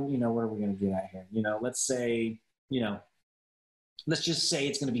are we going to do that here? Let's say, let's just say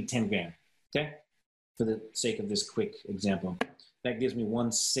it's going to be 10 grand. Okay. For the sake of this quick example, that gives me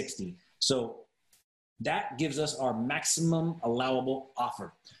 160. So that gives us our maximum allowable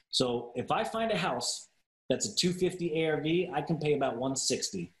offer. So if I find a house that's a 250 ARV, I can pay about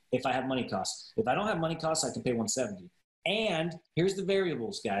 160 if I have money costs. If I don't have money costs, I can pay 170. And here's the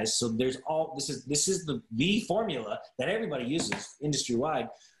variables, guys. So there's this is the formula that everybody uses industry-wide,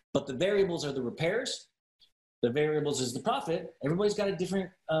 but the variables are the repairs. The variables is the profit. Everybody's got a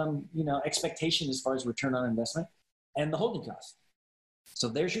different, expectation as far as return on investment and the holding costs. So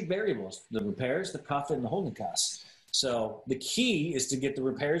there's your variables, the repairs, the profit, and the holding costs. So the key is to get the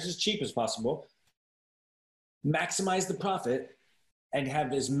repairs as cheap as possible, maximize the profit, and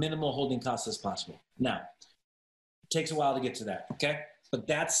have as minimal holding costs as possible. Now, it takes a while to get to that, okay? But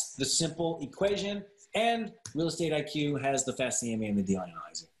that's the simple equation, and Real Estate IQ has the fast CMA and the deal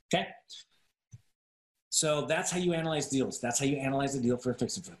analyzer, okay? So that's how you analyze deals. That's how you analyze the deal for a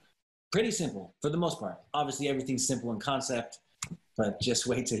fix and flip. Pretty simple for the most part. Obviously, everything's simple in concept, but just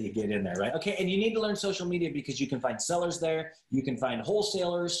wait till you get in there, right? Okay, and you need to learn social media because you can find sellers there. You can find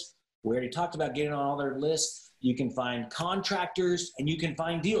wholesalers. We already talked about getting on all their lists. You can find contractors, and you can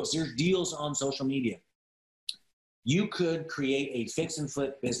find deals. There's deals on social media. You could create a fix and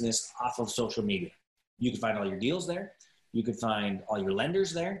flip business off of social media. You can find all your deals there. You could find all your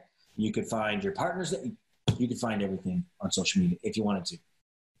lenders there. You could find your partners there. You could find everything on social media if you wanted to.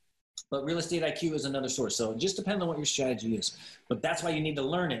 But Real Estate IQ is another source. So it just depends on what your strategy is. But that's why you need to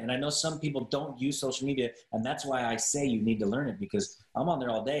learn it. And I know some people don't use social media. And that's why I say you need to learn it, because I'm on there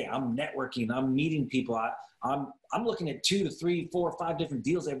all day. I'm networking. I'm meeting people. I'm looking at 2 to 3, 4, 5 different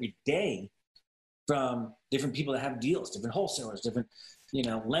deals every day from different people that have deals, different wholesalers, different,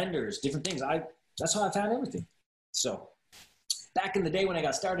 lenders, different things. That's how I found everything. So back in the day when I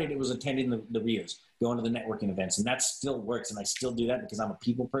got started, it was attending the RIOs, going to the networking events, and that still works. And I still do that because I'm a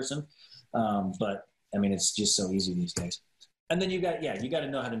people person. But I mean, it's just so easy these days. And then you got to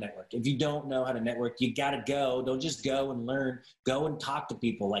know how to network. If you don't know how to network, you got to go. Don't just go and learn. Go and talk to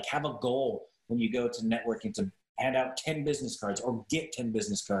people. Like, have a goal when you go to networking to hand out 10 business cards or get 10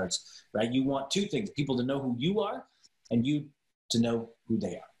 business cards, right? You want 2 things: people to know who you are, and you to know who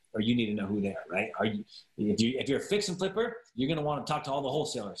they are. Or you need to know who they are, right? If you're a fix and flipper, you're going to want to talk to all the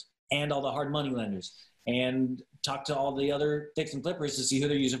wholesalers and all the hard money lenders, and talk to all the other fix and flippers to see who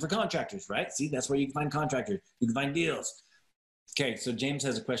they're using for contractors, right? See, that's where you can find contractors. You can find deals. Okay, so James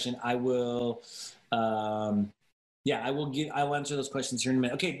has a question. I'll answer those questions here in a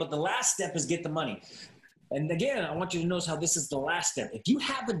minute. Okay, but the last step is get the money. And again, I want you to notice how this is the last step. If you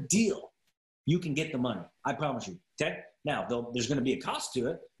have a deal, you can get the money. I promise you. Okay. Now, there's going to be a cost to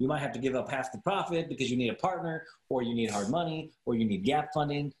it. You might have to give up half the profit because you need a partner, or you need hard money, or you need gap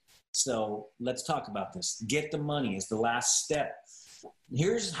funding. So let's talk about this. Get the money is the last step.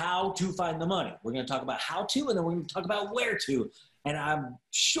 Here's how to find the money. We're going to talk about how to, and then we're going to talk about where to. And I'm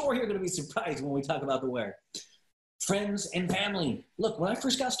sure you're going to be surprised when we talk about the where. Friends and family. Look, when I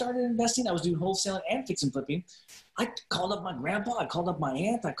first got started investing, I was doing wholesaling and fix and flipping. I called up my grandpa. I called up my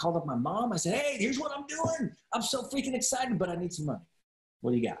aunt. I called up my mom. I said, hey, here's what I'm doing. I'm so freaking excited, but I need some money.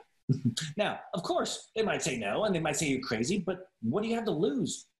 What do you got? Now, of course, they might say no, and they might say you're crazy, but what do you have to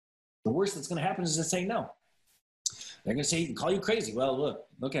lose? The worst that's going to happen is to say no. They're going to say, call you crazy. Well, look,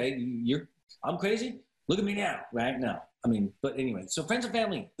 okay, I'm crazy. Look at me now, right? No. I mean, but anyway, so friends and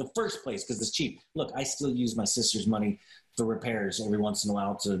family, the first place, because it's cheap. Look, I still use my sister's money for repairs every once in a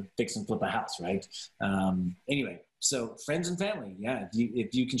while to fix and flip a house, right? Anyway, so friends and family, yeah.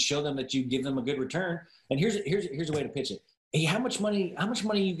 If you can show them that you give them a good return, and here's a way to pitch it. Hey, how much money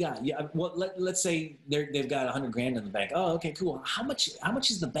you got? Yeah, well, let's say they've got $100,000 in the bank. Oh, okay, cool. How much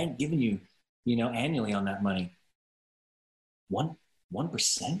is the bank giving you, annually on that money?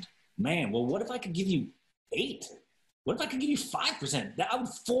 1%? Man, well, what if I could give you 8%? What if I could give you 5%? That would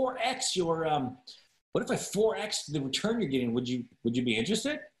 4x your. What if I 4x the return you're getting? Would you be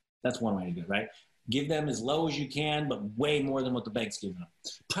interested? That's one way to do it, right? Give them as low as you can, but way more than what the bank's giving them.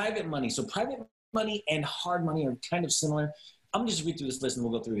 Private money. So private money and hard money are kind of similar. I'm just read through this list and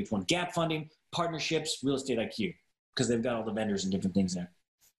we'll go through each one. Gap funding, partnerships, Real Estate IQ, because they've got all the vendors and different things there.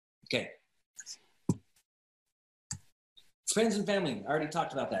 Okay. Friends and family. I already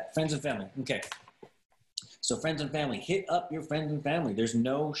talked about that. Friends and family. Okay. So friends and family, hit up your friends and family. There's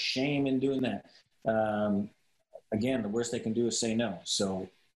no shame in doing that. Again, the worst they can do is say no. So,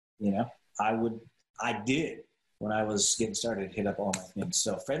 I did when I was getting started, hit up all my things.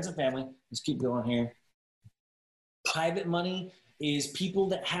 So friends and family, let's keep going here. Private money is people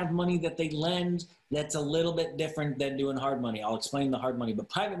that have money that they lend. That's a little bit different than doing hard money. I'll explain the hard money, but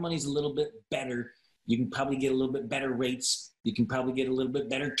private money is a little bit better. You can probably get a little bit better rates. You can probably get a little bit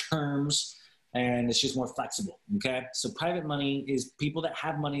better terms. And it's just more flexible, okay? So private money is people that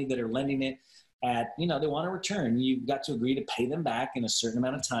have money that are lending it at, they want a return. You've got to agree to pay them back in a certain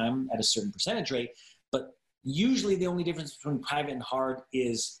amount of time at a certain percentage rate. But usually the only difference between private and hard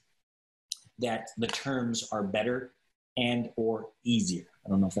is that the terms are better and or easier. I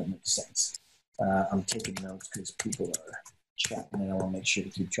don't know if that makes sense. I'm taking notes because people are chatting and I want to make sure to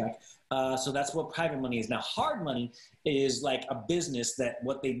keep track. So that's what private money is. Now, hard money is like a business that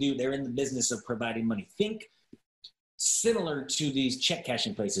what they do, they're in the business of providing money. Think similar to these check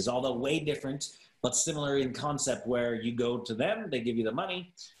cashing places, although way different, but similar in concept where you go to them, they give you the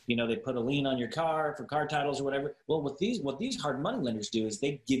money, they put a lien on your car for car titles or whatever. Well, what these hard money lenders do is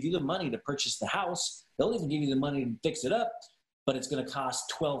they give you the money to purchase the house. They'll even give you the money to fix it up, but it's going to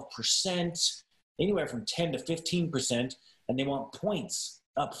cost 12%, anywhere from 10 to 15%, and they want points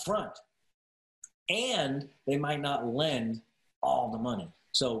up front. and they might not lend all the money.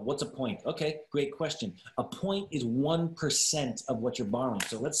 So what's a point? Okay, great question. A point is 1% of what you're borrowing.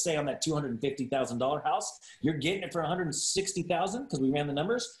 So let's say on that $250,000 house, you're getting it for $160,000 because we ran the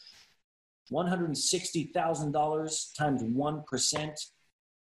numbers. $160,000 times 1%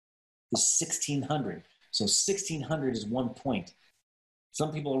 is $1,600. So $1,600 is 1 point.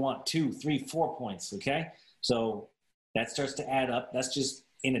 Some people want 2, 3, 4 points. Okay, so that starts to add up. That's just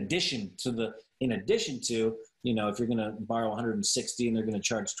in addition to, you know, if you're going to borrow 160 and they're going to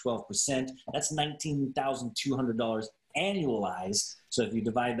charge 12%, that's $19,200 annualized. So if you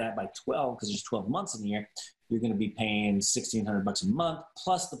divide that by 12, because there's 12 months in the year, you're going to be paying $1,600 a month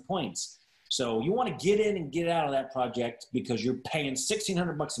plus the points. So you want to get in and get out of that project because you're paying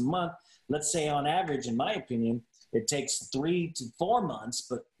 $1,600 a month. Let's say on average, in my opinion, it takes 3 to 4 months,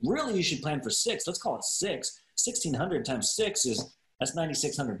 but really you should plan for 6. Let's call it 6. 1,600 times 6 that's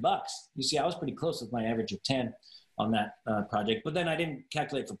 $9,600. You see, I was pretty close with my average of 10 on that project, but then I didn't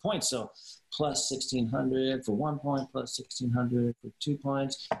calculate for points. So plus 1,600 for 1 point, plus 1,600 for 2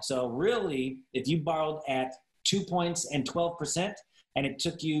 points. So really, if you borrowed at 2 points and 12%, and it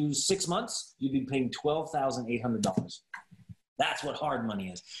took you 6 months, you'd be paying $12,800. That's what hard money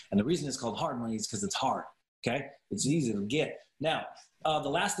is. And the reason it's called hard money is because it's hard, okay? It's easy to get. Now, the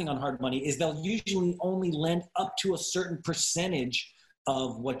last thing on hard money is they'll usually only lend up to a certain percentage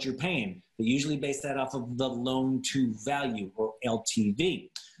of what you're paying. They usually base that off of the loan to value, or LTV.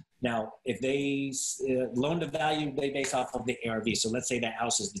 Now, if they loan to value, they base off of the ARV. So let's say that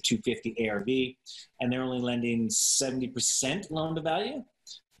house is the 250 ARV and they're only lending 70% loan to value.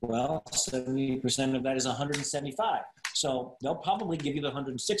 Well, 70% of that is 175. So they'll probably give you the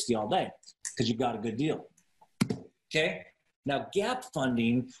 160 all day because you've got a good deal. Okay. Now, gap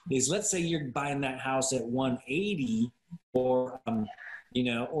funding is, let's say you're buying that house at 180 or,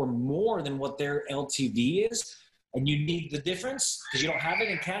 or more than what their LTV is, and you need the difference because you don't have it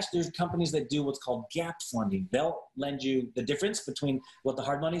in cash. There's companies that do what's called gap funding. They'll lend you the difference between what the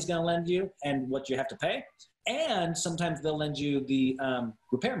hard money is going to lend you and what you have to pay. And sometimes they'll lend you the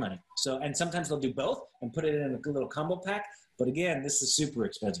repair money. And sometimes they'll do both and put it in a little combo pack. But again, this is super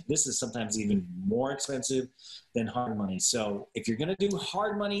expensive. This is sometimes even more expensive than hard money. So if you're going to do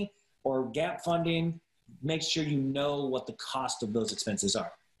hard money or gap funding, make sure you know what the cost of those expenses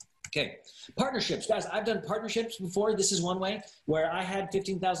are. Okay, partnerships. Guys, I've done partnerships before. This is one way where I had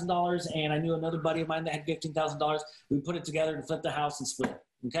 $15,000 and I knew another buddy of mine that had $15,000. We put it together and flipped the house and split it.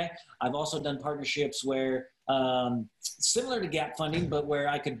 Okay, I've also done partnerships where similar to gap funding, but where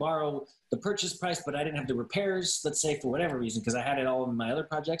I could borrow the purchase price, but I didn't have the repairs, let's say, for whatever reason, because I had it all in my other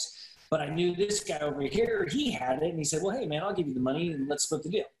projects. But I knew this guy over here, he had it, and he said, well, hey, man, I'll give you the money and let's split the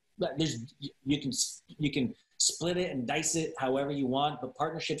deal. You can split it and dice it however you want, but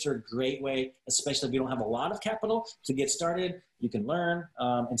partnerships are a great way, especially if you don't have a lot of capital to get started. You can learn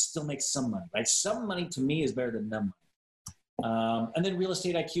and still make some money, right? Some money to me is better than none money. And then Real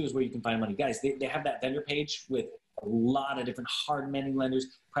Estate IQ is where you can find money. Guys, they have that vendor page with a lot of different hard money lenders,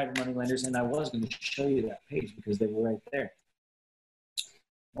 private money lenders, and I was going to show you that page because they were right there.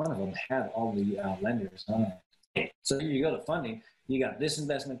 One of them had all the lenders on it. So here you go to funding. You got this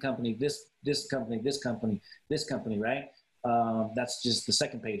investment company, this company, this company, this company, right? That's just the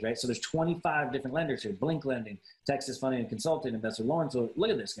second page, right? So there's 25 different lenders here. Blink Lending, Texas Funding and Consulting, Investor Lawrence. So look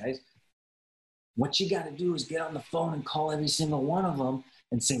at this, guys. What you got to do is get on the phone and call every single one of them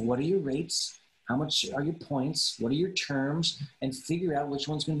and say, what are your rates? How much are your points? What are your terms? And figure out which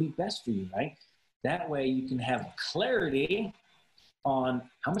one's going to be best for you, right? That way you can have clarity on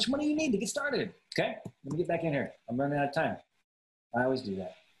how much money you need to get started. Okay, let me get back in here. I'm running out of time. I always do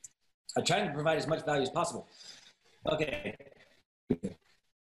that. I try to provide as much value as possible. Okay.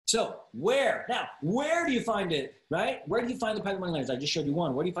 So where do you find it, right? Where do you find the private money lenders? I just showed you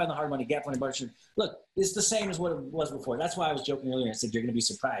one. Where do you find the hard money, gap funding, partnership? Look, it's the same as what it was before. That's why I was joking earlier. I said, you're going to be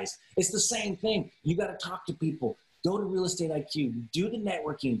surprised. It's the same thing. You got to talk to people. Go to Real Estate IQ. Do the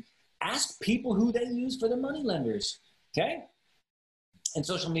networking. Ask people who they use for their money lenders, okay? And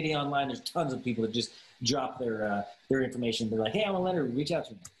social media online, there's tons of people that just drop their information. They're like, hey, I'm a lender. Reach out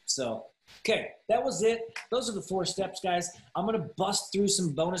to me. So, okay, that was it. Those are the 4 steps, guys. I'm going to bust through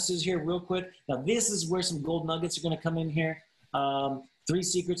some bonuses here real quick. Now, this is where some gold nuggets are going to come in here. 3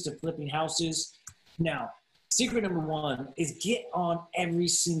 secrets to flipping houses. Now, secret number 1 is get on every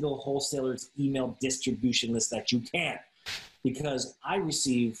single wholesaler's email distribution list that you can. Because I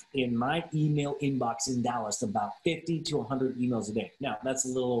receive in my email inbox in Dallas about 50 to 100 emails a day. Now, that's a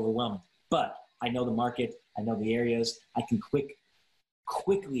little overwhelming, but I know the market. I know the areas. I can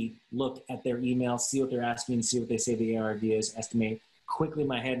quickly look at their email, see what they're asking, see what they say the ARV is, estimate quickly in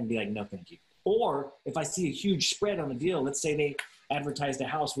my head and be like, no, thank you. Or if I see a huge spread on the deal, let's say they advertised a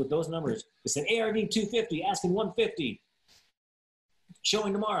house with those numbers. It said ARV 250, asking 150.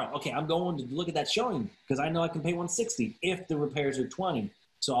 Showing tomorrow. Okay, I'm going to look at that showing because I know I can pay 160 if the repairs are 20.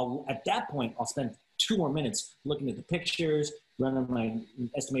 So at that point, I'll spend 2 more minutes looking at the pictures, running my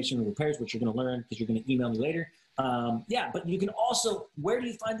estimation of repairs, which you're going to learn because you're going to email me later. But you can also, where do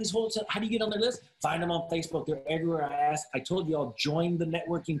you find these wholesale? How do you get on their list? Find them on Facebook. They're everywhere. I told you I'll join the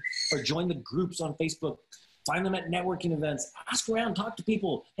networking or join the groups on Facebook. Find them at networking events. Ask around, talk to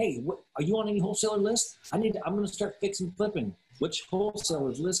people. Hey, are you on any wholesaler list? I'm going to start fixing flipping. Which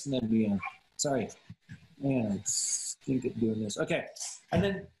wholesaler's list can I be on? Sorry. Man, I think of doing this. Okay. And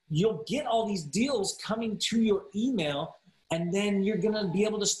then you'll get all these deals coming to your email, and then you're going to be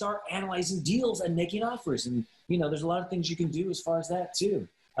able to start analyzing deals and making offers. And, there's a lot of things you can do as far as that too.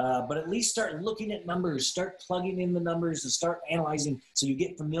 But at least start looking at numbers, start plugging in the numbers and start analyzing so you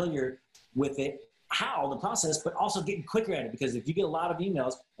get familiar with it, how the process, but also getting quicker at it. Because if you get a lot of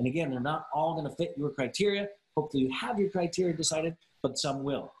emails, and again, they're not all going to fit your criteria, hopefully you have your criteria decided, but some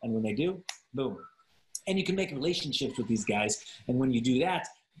will. And when they do, boom. And you can make relationships with these guys. And when you do that,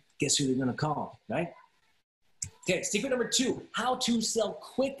 guess who they're going to call, right? Okay, secret number 2, how to sell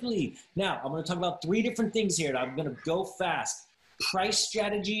quickly. Now, I'm going to talk about 3 different things here. I'm going to go fast. Price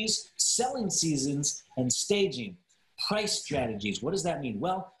strategies, selling seasons, and staging. Price strategies, what does that mean?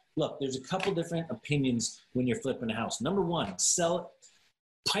 Well, look, there's a couple different opinions when you're flipping a house. Number 1, sell it.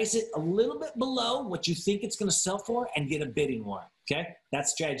 Price it a little bit below what you think it's going to sell for and get a bidding war, okay?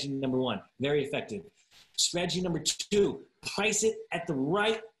 That's strategy number 1, very effective. Strategy number 2, price it at the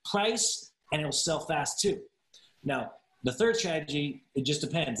right price and it'll sell fast too. Now, the third strategy, it just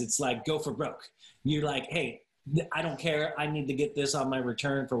depends. It's like go for broke. You're like, hey, I don't care. I need to get this on my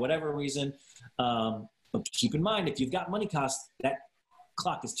return for whatever reason. But keep in mind, if you've got money costs, that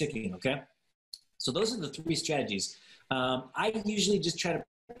clock is ticking, okay? So those are the 3 strategies. I usually just try to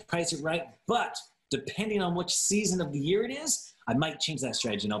price it right, but depending on which season of the year it is, I might change that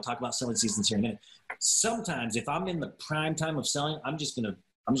strategy, and I'll talk about selling seasons here in a minute. Sometimes if I'm in the prime time of selling, I'm just gonna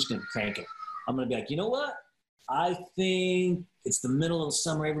crank it. I'm gonna be like, you know what? I think it's the middle of the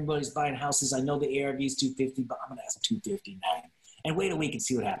summer. Everybody's buying houses. I know the ARV is 250, but I'm gonna ask 259 and wait a week and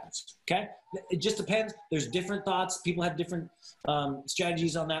see what happens. Okay? It just depends. There's different thoughts. People have different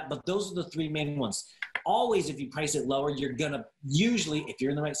strategies on that, but those are the 3 main ones. Always, if you price it lower, you're going to usually, if you're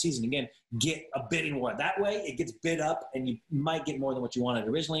in the right season, again, get a bidding war. That way, it gets bid up, and you might get more than what you wanted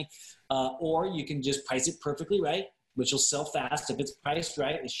originally. Or you can just price it perfectly right, which will sell fast. If it's priced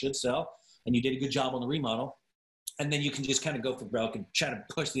right, it should sell, and you did a good job on the remodel. And then you can just kind of go for broke and try to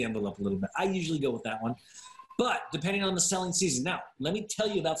push the envelope a little bit. I usually go with that one. But depending on the selling season. Now, let me tell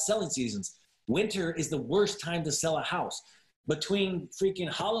you about selling seasons. Winter is the worst time to sell a house. Between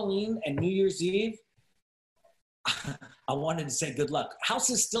freaking Halloween and New Year's Eve, I wanted to say good luck.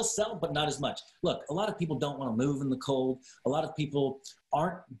 Houses still sell, but not as much. Look, a lot of people don't want to move in the cold. A lot of people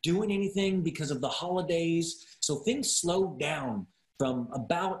aren't doing anything because of the holidays. So things slow down from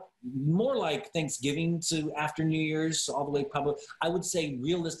about more like Thanksgiving to after New Year's, all the way probably. I would say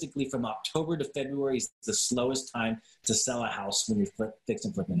realistically from October to February is the slowest time to sell a house when you're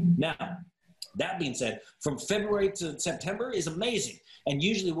fixing flipping. Now, that being said, from February to September is amazing. And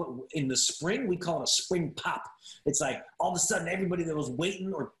usually in the spring, we call it a spring pop. It's like all of a sudden everybody that was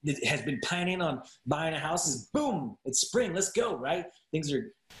waiting or has been planning on buying a house is boom, it's spring, let's go, right? Things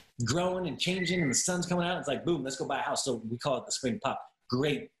are growing and changing and the sun's coming out. It's like, boom, let's go buy a house. So we call it the spring pop.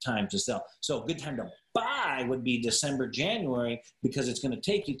 Great time to sell. So a good time to buy would be December, January, because it's going to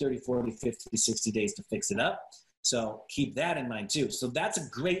take you 30, 40, 50, 60 days to fix it up. So keep that in mind too. So that's a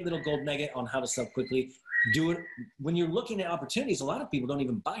great little gold nugget on how to sell quickly. Do it when you're looking at opportunities. A lot of people don't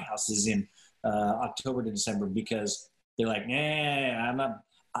even buy houses in October to December because they're like, nah, I'm not.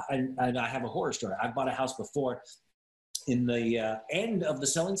 I have a horror story. I bought a house before in the end of the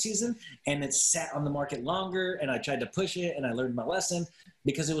selling season, and it sat on the market longer, and I tried to push it, and I learned my lesson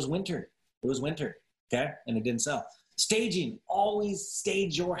because it was winter. It was winter, okay? And it didn't sell. Staging, always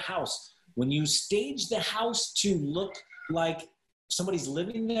stage your house. When you stage the house to look like somebody's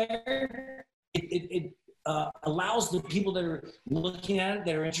living there, it allows the people that are looking at it,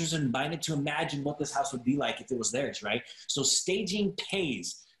 that are interested in buying it, to imagine what this house would be like if it was theirs, right? So staging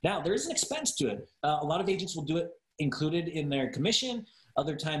pays. Now, there is an expense to it. A lot of agents will do it included in their commission.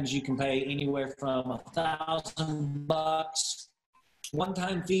 Other times you can pay anywhere from $1,000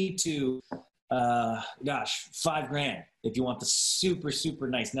 one-time fee to gosh, $5,000 if you want the super, super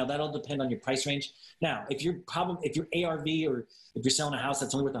nice. Now that'll depend on your price range. Now, if your ARV or if you're selling a house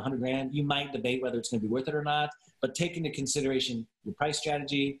that's only worth $100,000, you might debate whether it's going to be worth it or not, but take into consideration your price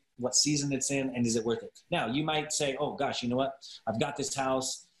strategy, what season it's in, and is it worth it? Now, you might say, oh gosh, you know what? I've got this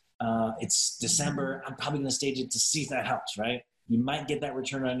house. It's December. I'm probably going to stage it to see that house, right? You might get that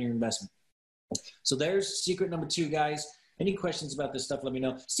return on your investment. So there's secret number 2, guys. Any questions about this stuff, let me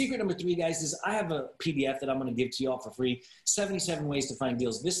know. Secret number 3, guys, is I have a PDF that I'm going to give to you all for free, 77 ways to find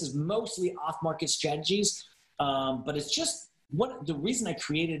deals. This is mostly off-market strategies, but it's just the reason I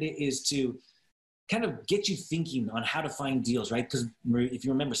created it is to kind of get you thinking on how to find deals, right? Because if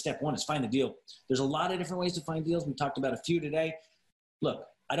you remember, step 1 is find the deal. There's a lot of different ways to find deals. We talked about a few today. Look,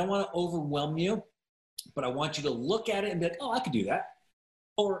 I don't want to overwhelm you, but I want you to look at it and be like, oh, I could do that.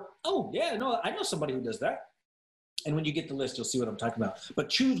 Or, oh, yeah, no, I know somebody who does that. And when you get the list, you'll see what I'm talking about. But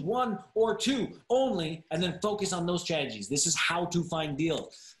choose 1 or 2 only, and then focus on those strategies. This is how to find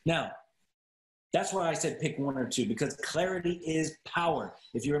deals. Now, that's why I said pick 1 or 2, because clarity is power.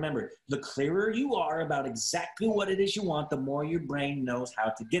 If you remember, the clearer you are about exactly what it is you want, the more your brain knows how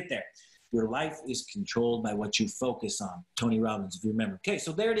to get there. Your life is controlled by what you focus on. Tony Robbins, if you remember. Okay,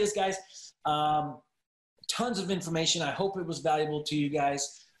 so there it is, guys. Tons of information. I hope it was valuable to you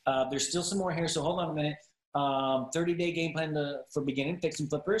guys. There's still some more here, so hold on a minute. 30-day game plan for beginning fix and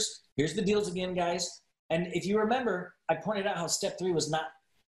flippers. Here's the deals again, guys. And if you remember, I pointed out how step 3 was not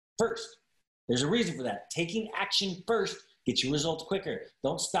first. There's a reason for that. Taking action first gets you results quicker.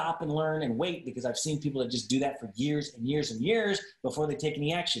 Don't stop and learn and wait, because I've seen people that just do that for years and years and years before they take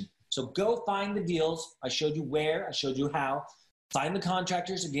any action. So go find the deals. I showed you where, I showed you how. Find the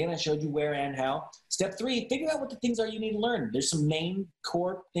contractors. Again, I showed you where and how. Step 3, figure out what the things are you need to learn. There's some main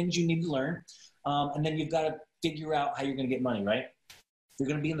core things you need to learn. And then you've got to figure out how you're going to get money, right? If you're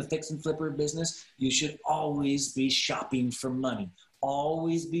going to be in the fix and flipper business, you should always be shopping for money.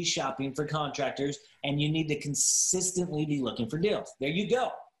 Always be shopping for contractors, and you need to consistently be looking for deals. There you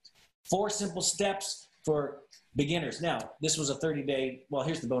go. 4 simple steps for beginners. Now, this was a 30-day, well,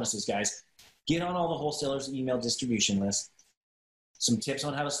 here's the bonuses, guys. Get on all the wholesalers' email distribution list. Some tips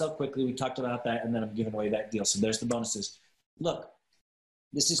on how to sell quickly. We talked about that, and then I'm giving away that deal. So there's the bonuses. Look,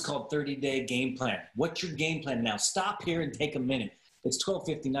 this is called 30-day game plan. What's your game plan now? Stop here and take a minute. It's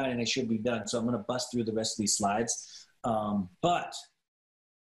 12:59 and I should be done, so I'm going to bust through the rest of these slides. But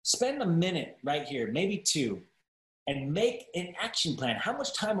spend a minute right here, maybe 2, and make an action plan. How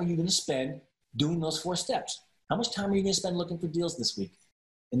much time are you going to spend doing those 4 steps? How much time are you going to spend looking for deals this week,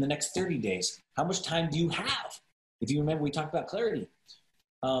 in the next 30 days? How much time do you have? If you remember, we talked about clarity.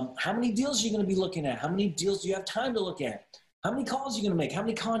 How many deals are you going to be looking at? How many deals do you have time to look at? How many calls are you going to make? How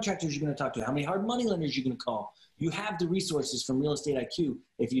many contractors are you going to talk to? How many hard money lenders are you going to call? You have the resources from Real Estate IQ.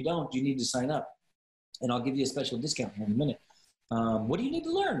 If you don't, you need to sign up. And I'll give you a special discount here in a minute. What do you need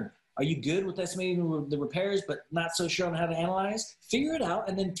to learn? Are you good with estimating the repairs but not so sure on how to analyze? Figure it out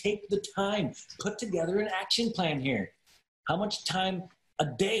and then take the time. Put together an action plan here. How much time a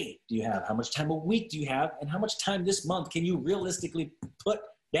day do you have? How much time a week do you have? And how much time this month can you realistically put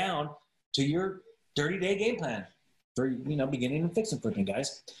down to your 30-day game plan for, beginning and fix and flipping,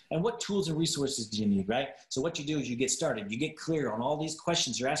 guys? And what tools and resources do you need, right? So what you do is you get started. You get clear on all these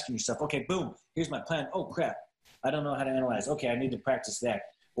questions you're asking yourself. Okay, boom, here's my plan. Oh, crap. I don't know how to analyze. Okay, I need to practice that.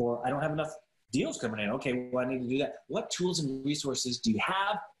 Or I don't have enough deals coming in. Okay, well, I need to do that. What tools and resources do you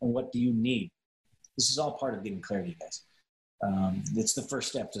have, and what do you need? This is all part of getting clarity, guys. It's the first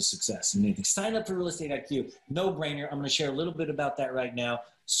step to success. Sign up for Real Estate IQ. No brainer. I'm going to share a little bit about that right now.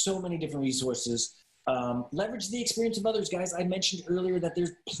 So many different resources. Leverage the experience of others, guys. I mentioned earlier that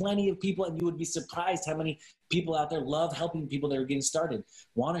there's plenty of people, and you would be surprised how many people out there love helping people that are getting started,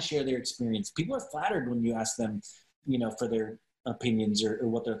 want to share their experience. People are flattered when you ask them, for their opinions or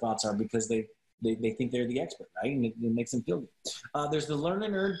what their thoughts are, because they think they're the expert, right? And it makes them feel good. There's the Learn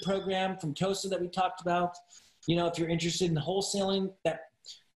and Earn program from COSA that we talked about. If you're interested in wholesaling,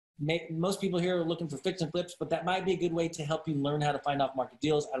 most people here are looking for fix and flips, but that might be a good way to help you learn how to find off-market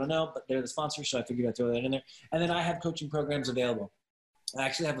deals. I don't know, but they're the sponsor, so I figured I'd throw that in there. And then I have coaching programs available. I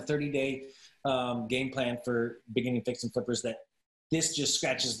actually have a 30-day game plan for beginning fix and flippers that this just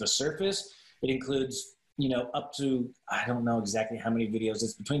scratches the surface. It includes, up to, I don't know exactly how many videos.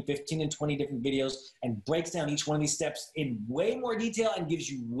 It's between 15 and 20 different videos, and breaks down each one of these steps in way more detail and gives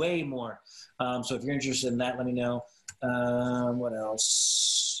you way more. So if you're interested in that, let me know. What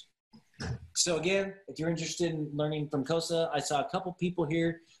else? So again, if you're interested in learning from COSA, I saw a couple people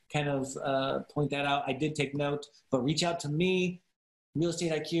here kind of point that out. I did take note, but reach out to me. Real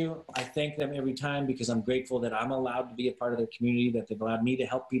Estate IQ, I thank them every time because I'm grateful that I'm allowed to be a part of their community, that they've allowed me to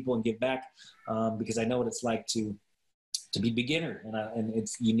help people and give back, because I know what it's like to be beginner. And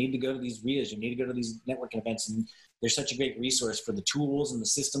it's, you need to go to these RIAs, you need to go to these networking events, and they're such a great resource for the tools and the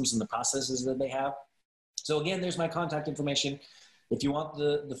systems and the processes that they have. So again, there's my contact information. If you want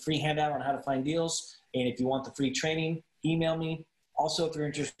the free handout on how to find deals, and if you want the free training, email me. Also, if you're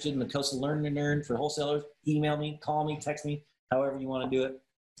interested in the Coastal Learn and Earn for wholesalers, email me, call me, text me, however you want to do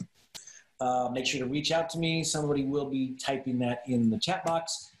it. Make sure to reach out to me. Somebody will be typing that in the chat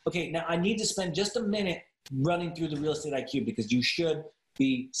box. Okay, now I need to spend just a minute running through the Real Estate IQ because you should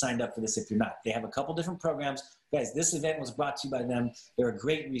be signed up for this if you're not. They have a couple different programs. Guys, this event was brought to you by them. They're a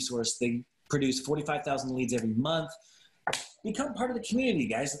great resource. They produce 45,000 leads every month. Become part of the community,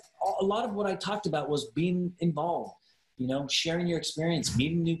 guys. A lot of what I talked about was being involved, you know, sharing your experience,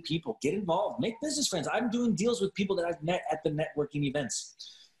 meeting new people, get involved, make business friends. I'm doing deals with people that I've met at the networking events,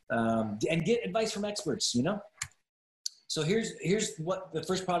 and get advice from experts, you know? So here's what the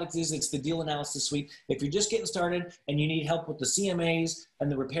first product is. It's the Deal Analysis Suite. If you're just getting started and you need help with the CMAs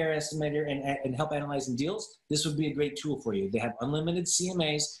and the repair estimator and help analyzing deals, this would be a great tool for you. They have unlimited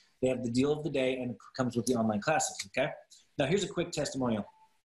CMAs. They have the deal of the day, and it comes with the online classes, okay? Now, here's a quick testimonial.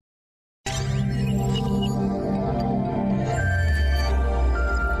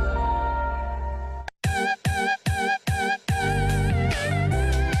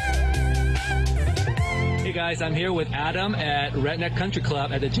 Hey guys, I'm here with Adam at Redneck Country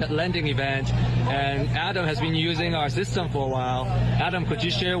Club at the Jet Lending event, and Adam has been using our system for a while. Adam, could you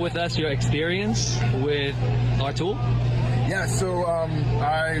share with us your experience with our tool? Yeah, so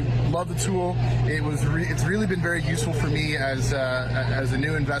I love the tool. It's really been very useful for me as a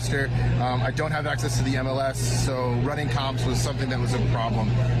new investor. I don't have access to the MLS, so running comps was something that was a problem.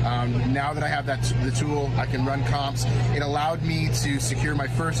 Now that I have the tool, I can run comps. It allowed me to secure my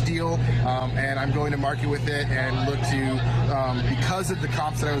first deal, and I'm going to market with it and look to, because of the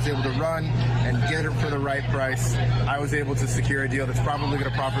comps that I was able to run and get it for the right price, I was able to secure a deal that's probably going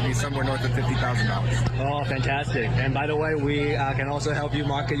to profit me somewhere north of $50,000. Oh, fantastic. And by the way, we can also help you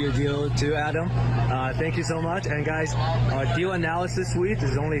market your deal to Adam. Thank you so much. And guys, our Deal Analysis Suite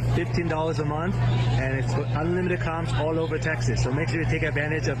is only $15 a month, and it's unlimited comps all over Texas. So make sure you take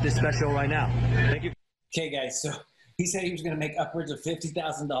advantage of this special right now. Thank you. Okay, guys, so he said he was going to make upwards of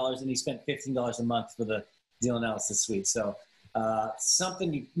 $50,000, and he spent $15 a month for the Deal Analysis Suite. So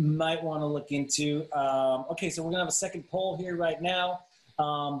something you might want to look into. Okay, so we're going to have a second poll here right now.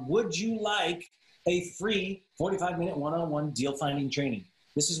 Would you like a free 45-minute one-on-one deal finding training?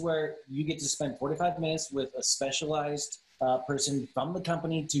 This is where you get to spend 45 minutes with a specialized person from the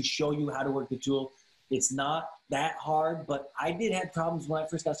company to show you how to work the tool. It's not that hard, but I did have problems when I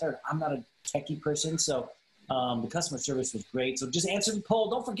first got started. I'm not a techie person, so the customer service was great. So just answer the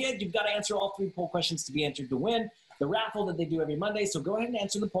poll. Don't forget, you've got to answer all 3 poll questions to be entered to win the raffle that they do every Monday. So go ahead and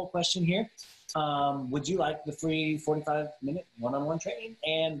answer the poll question here. Would you like the free 45-minute one-on-one training?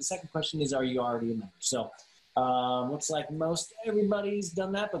 And the second question is, are you already a member? So looks like most everybody's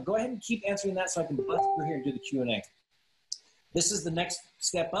done that, but go ahead and keep answering that so I can bust through here and do the Q&A. This is the next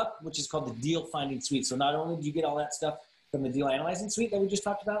step up, which is called the Deal Finding Suite. So not only do you get all that stuff from the Deal Analyzing Suite that we just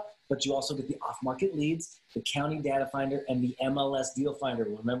talked about, but you also get the off-market leads, the County Data Finder, and the MLS Deal Finder.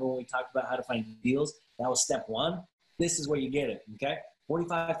 Remember when we talked about how to find deals? That was step 1. This is where you get it, okay?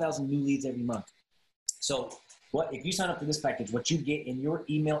 45,000 new leads every month. So if you sign up for this package, what you get in your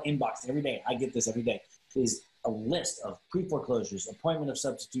email inbox every day, I get this every day, is a list of pre-foreclosures, appointment of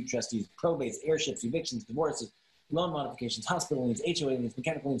substitute trustees, probates, airships, evictions, divorces, loan modifications, hospital liens, HOA liens,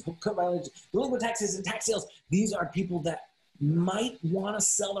 mechanical liens, code violations, delinquent taxes, and tax sales. These are people that might want to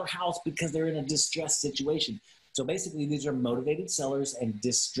sell their house because they're in a distressed situation. So basically, these are motivated sellers and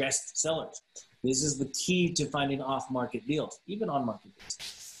distressed sellers. This is the key to finding off-market deals, even on-market deals.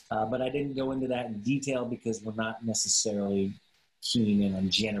 But I didn't go into that in detail because we're not necessarily keen in on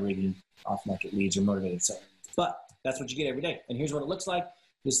generating off-market leads or motivated sellers. But that's what you get every day. And here's what it looks like.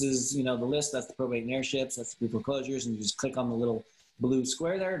 This is, the list. That's the probate and airships. That's the pre-foreclosures. And you just click on the little blue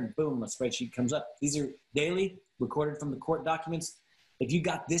square there, and boom, a spreadsheet comes up. These are daily, recorded from the court documents. If you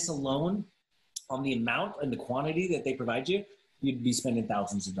got this alone on the amount and the quantity that they provide you, you'd be spending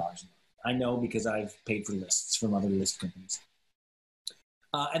thousands of dollars a month. I know because I've paid for lists from other list companies.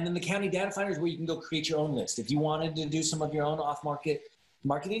 And then the County Data Finder is where you can go create your own list. If you wanted to do some of your own off-market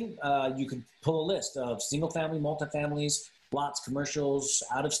marketing, you could pull a list of single-family, multifamilies, lots, commercials,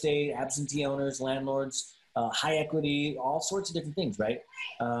 out-of-state, absentee owners, landlords, high equity, all sorts of different things, right?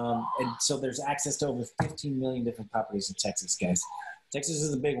 And so there's access to over 15 million different properties in Texas, guys. Texas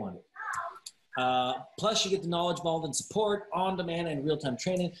is a big one. Plus, you get the knowledge, involved in support, on-demand and real-time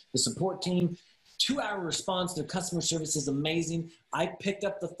training. The support team, 2-hour response. Their customer service is amazing. I picked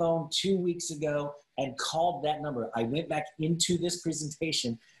up the phone 2 weeks ago and called that number. I went back into this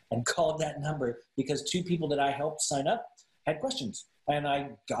presentation and called that number because 2 people that I helped sign up had questions. And I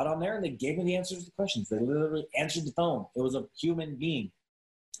got on there and they gave me the answers to the questions. They literally answered the phone. It was a human being.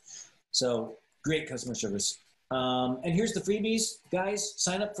 So great customer service. And here's the freebies. Guys,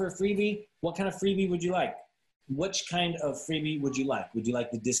 sign up for a freebie. What kind of freebie would you like? Which kind of freebie would you like? Would you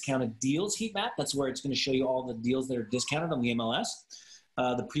like the discounted deals heat map? That's where it's going to show you all the deals that are discounted on the MLS.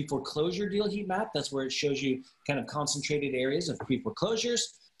 The pre-foreclosure deal heat map. That's where it shows you kind of concentrated areas of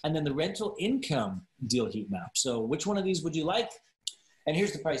pre-foreclosures. And then the rental income deal heat map. So which one of these would you like? And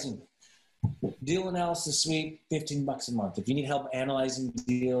here's the pricing. Deal analysis suite, $15 a month. If you need help analyzing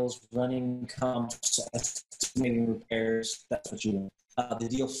deals, running comps, estimating repairs, that's what you want. The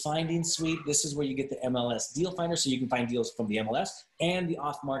deal finding suite, this is where you get the MLS deal finder, so you can find deals from the MLS and the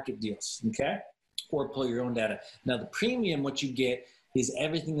off-market deals, okay? Or pull your own data. Now the premium, what you get is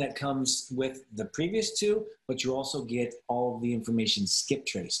everything that comes with the previous 2, but you also get all of the information skip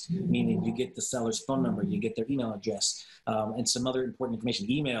traced, meaning you get the seller's phone number, you get their email address, and some other important information,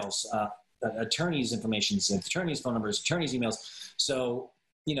 emails, attorney's information, attorney's phone numbers, attorney's emails. So,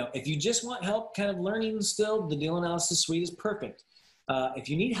 you know, if you just want help kind of learning still, the deal analysis suite is perfect. If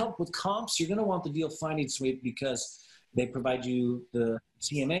you need help with comps, you're going to want the deal finding suite because they provide you the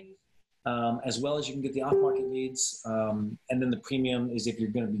CMA, as well as you can get the off-market leads. And then the premium is if you're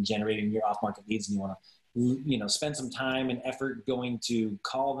going to be generating your off-market leads and you want to, you know, spend some time and effort going to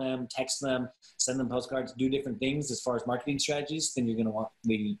call them, text them, send them postcards, do different things as far as marketing strategies, then you're going to want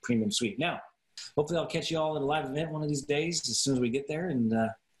the premium suite. Now, hopefully I'll catch you all at a live event one of these days as soon as we get there. And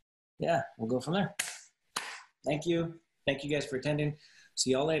yeah, we'll go from there. Thank you. Thank you guys for attending.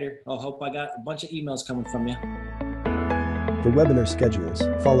 See y'all later. I hope I got a bunch of emails coming from you. For webinar schedules,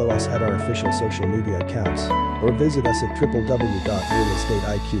 follow us at our official social media accounts or visit us at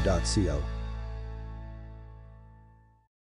www.realestateiq.co.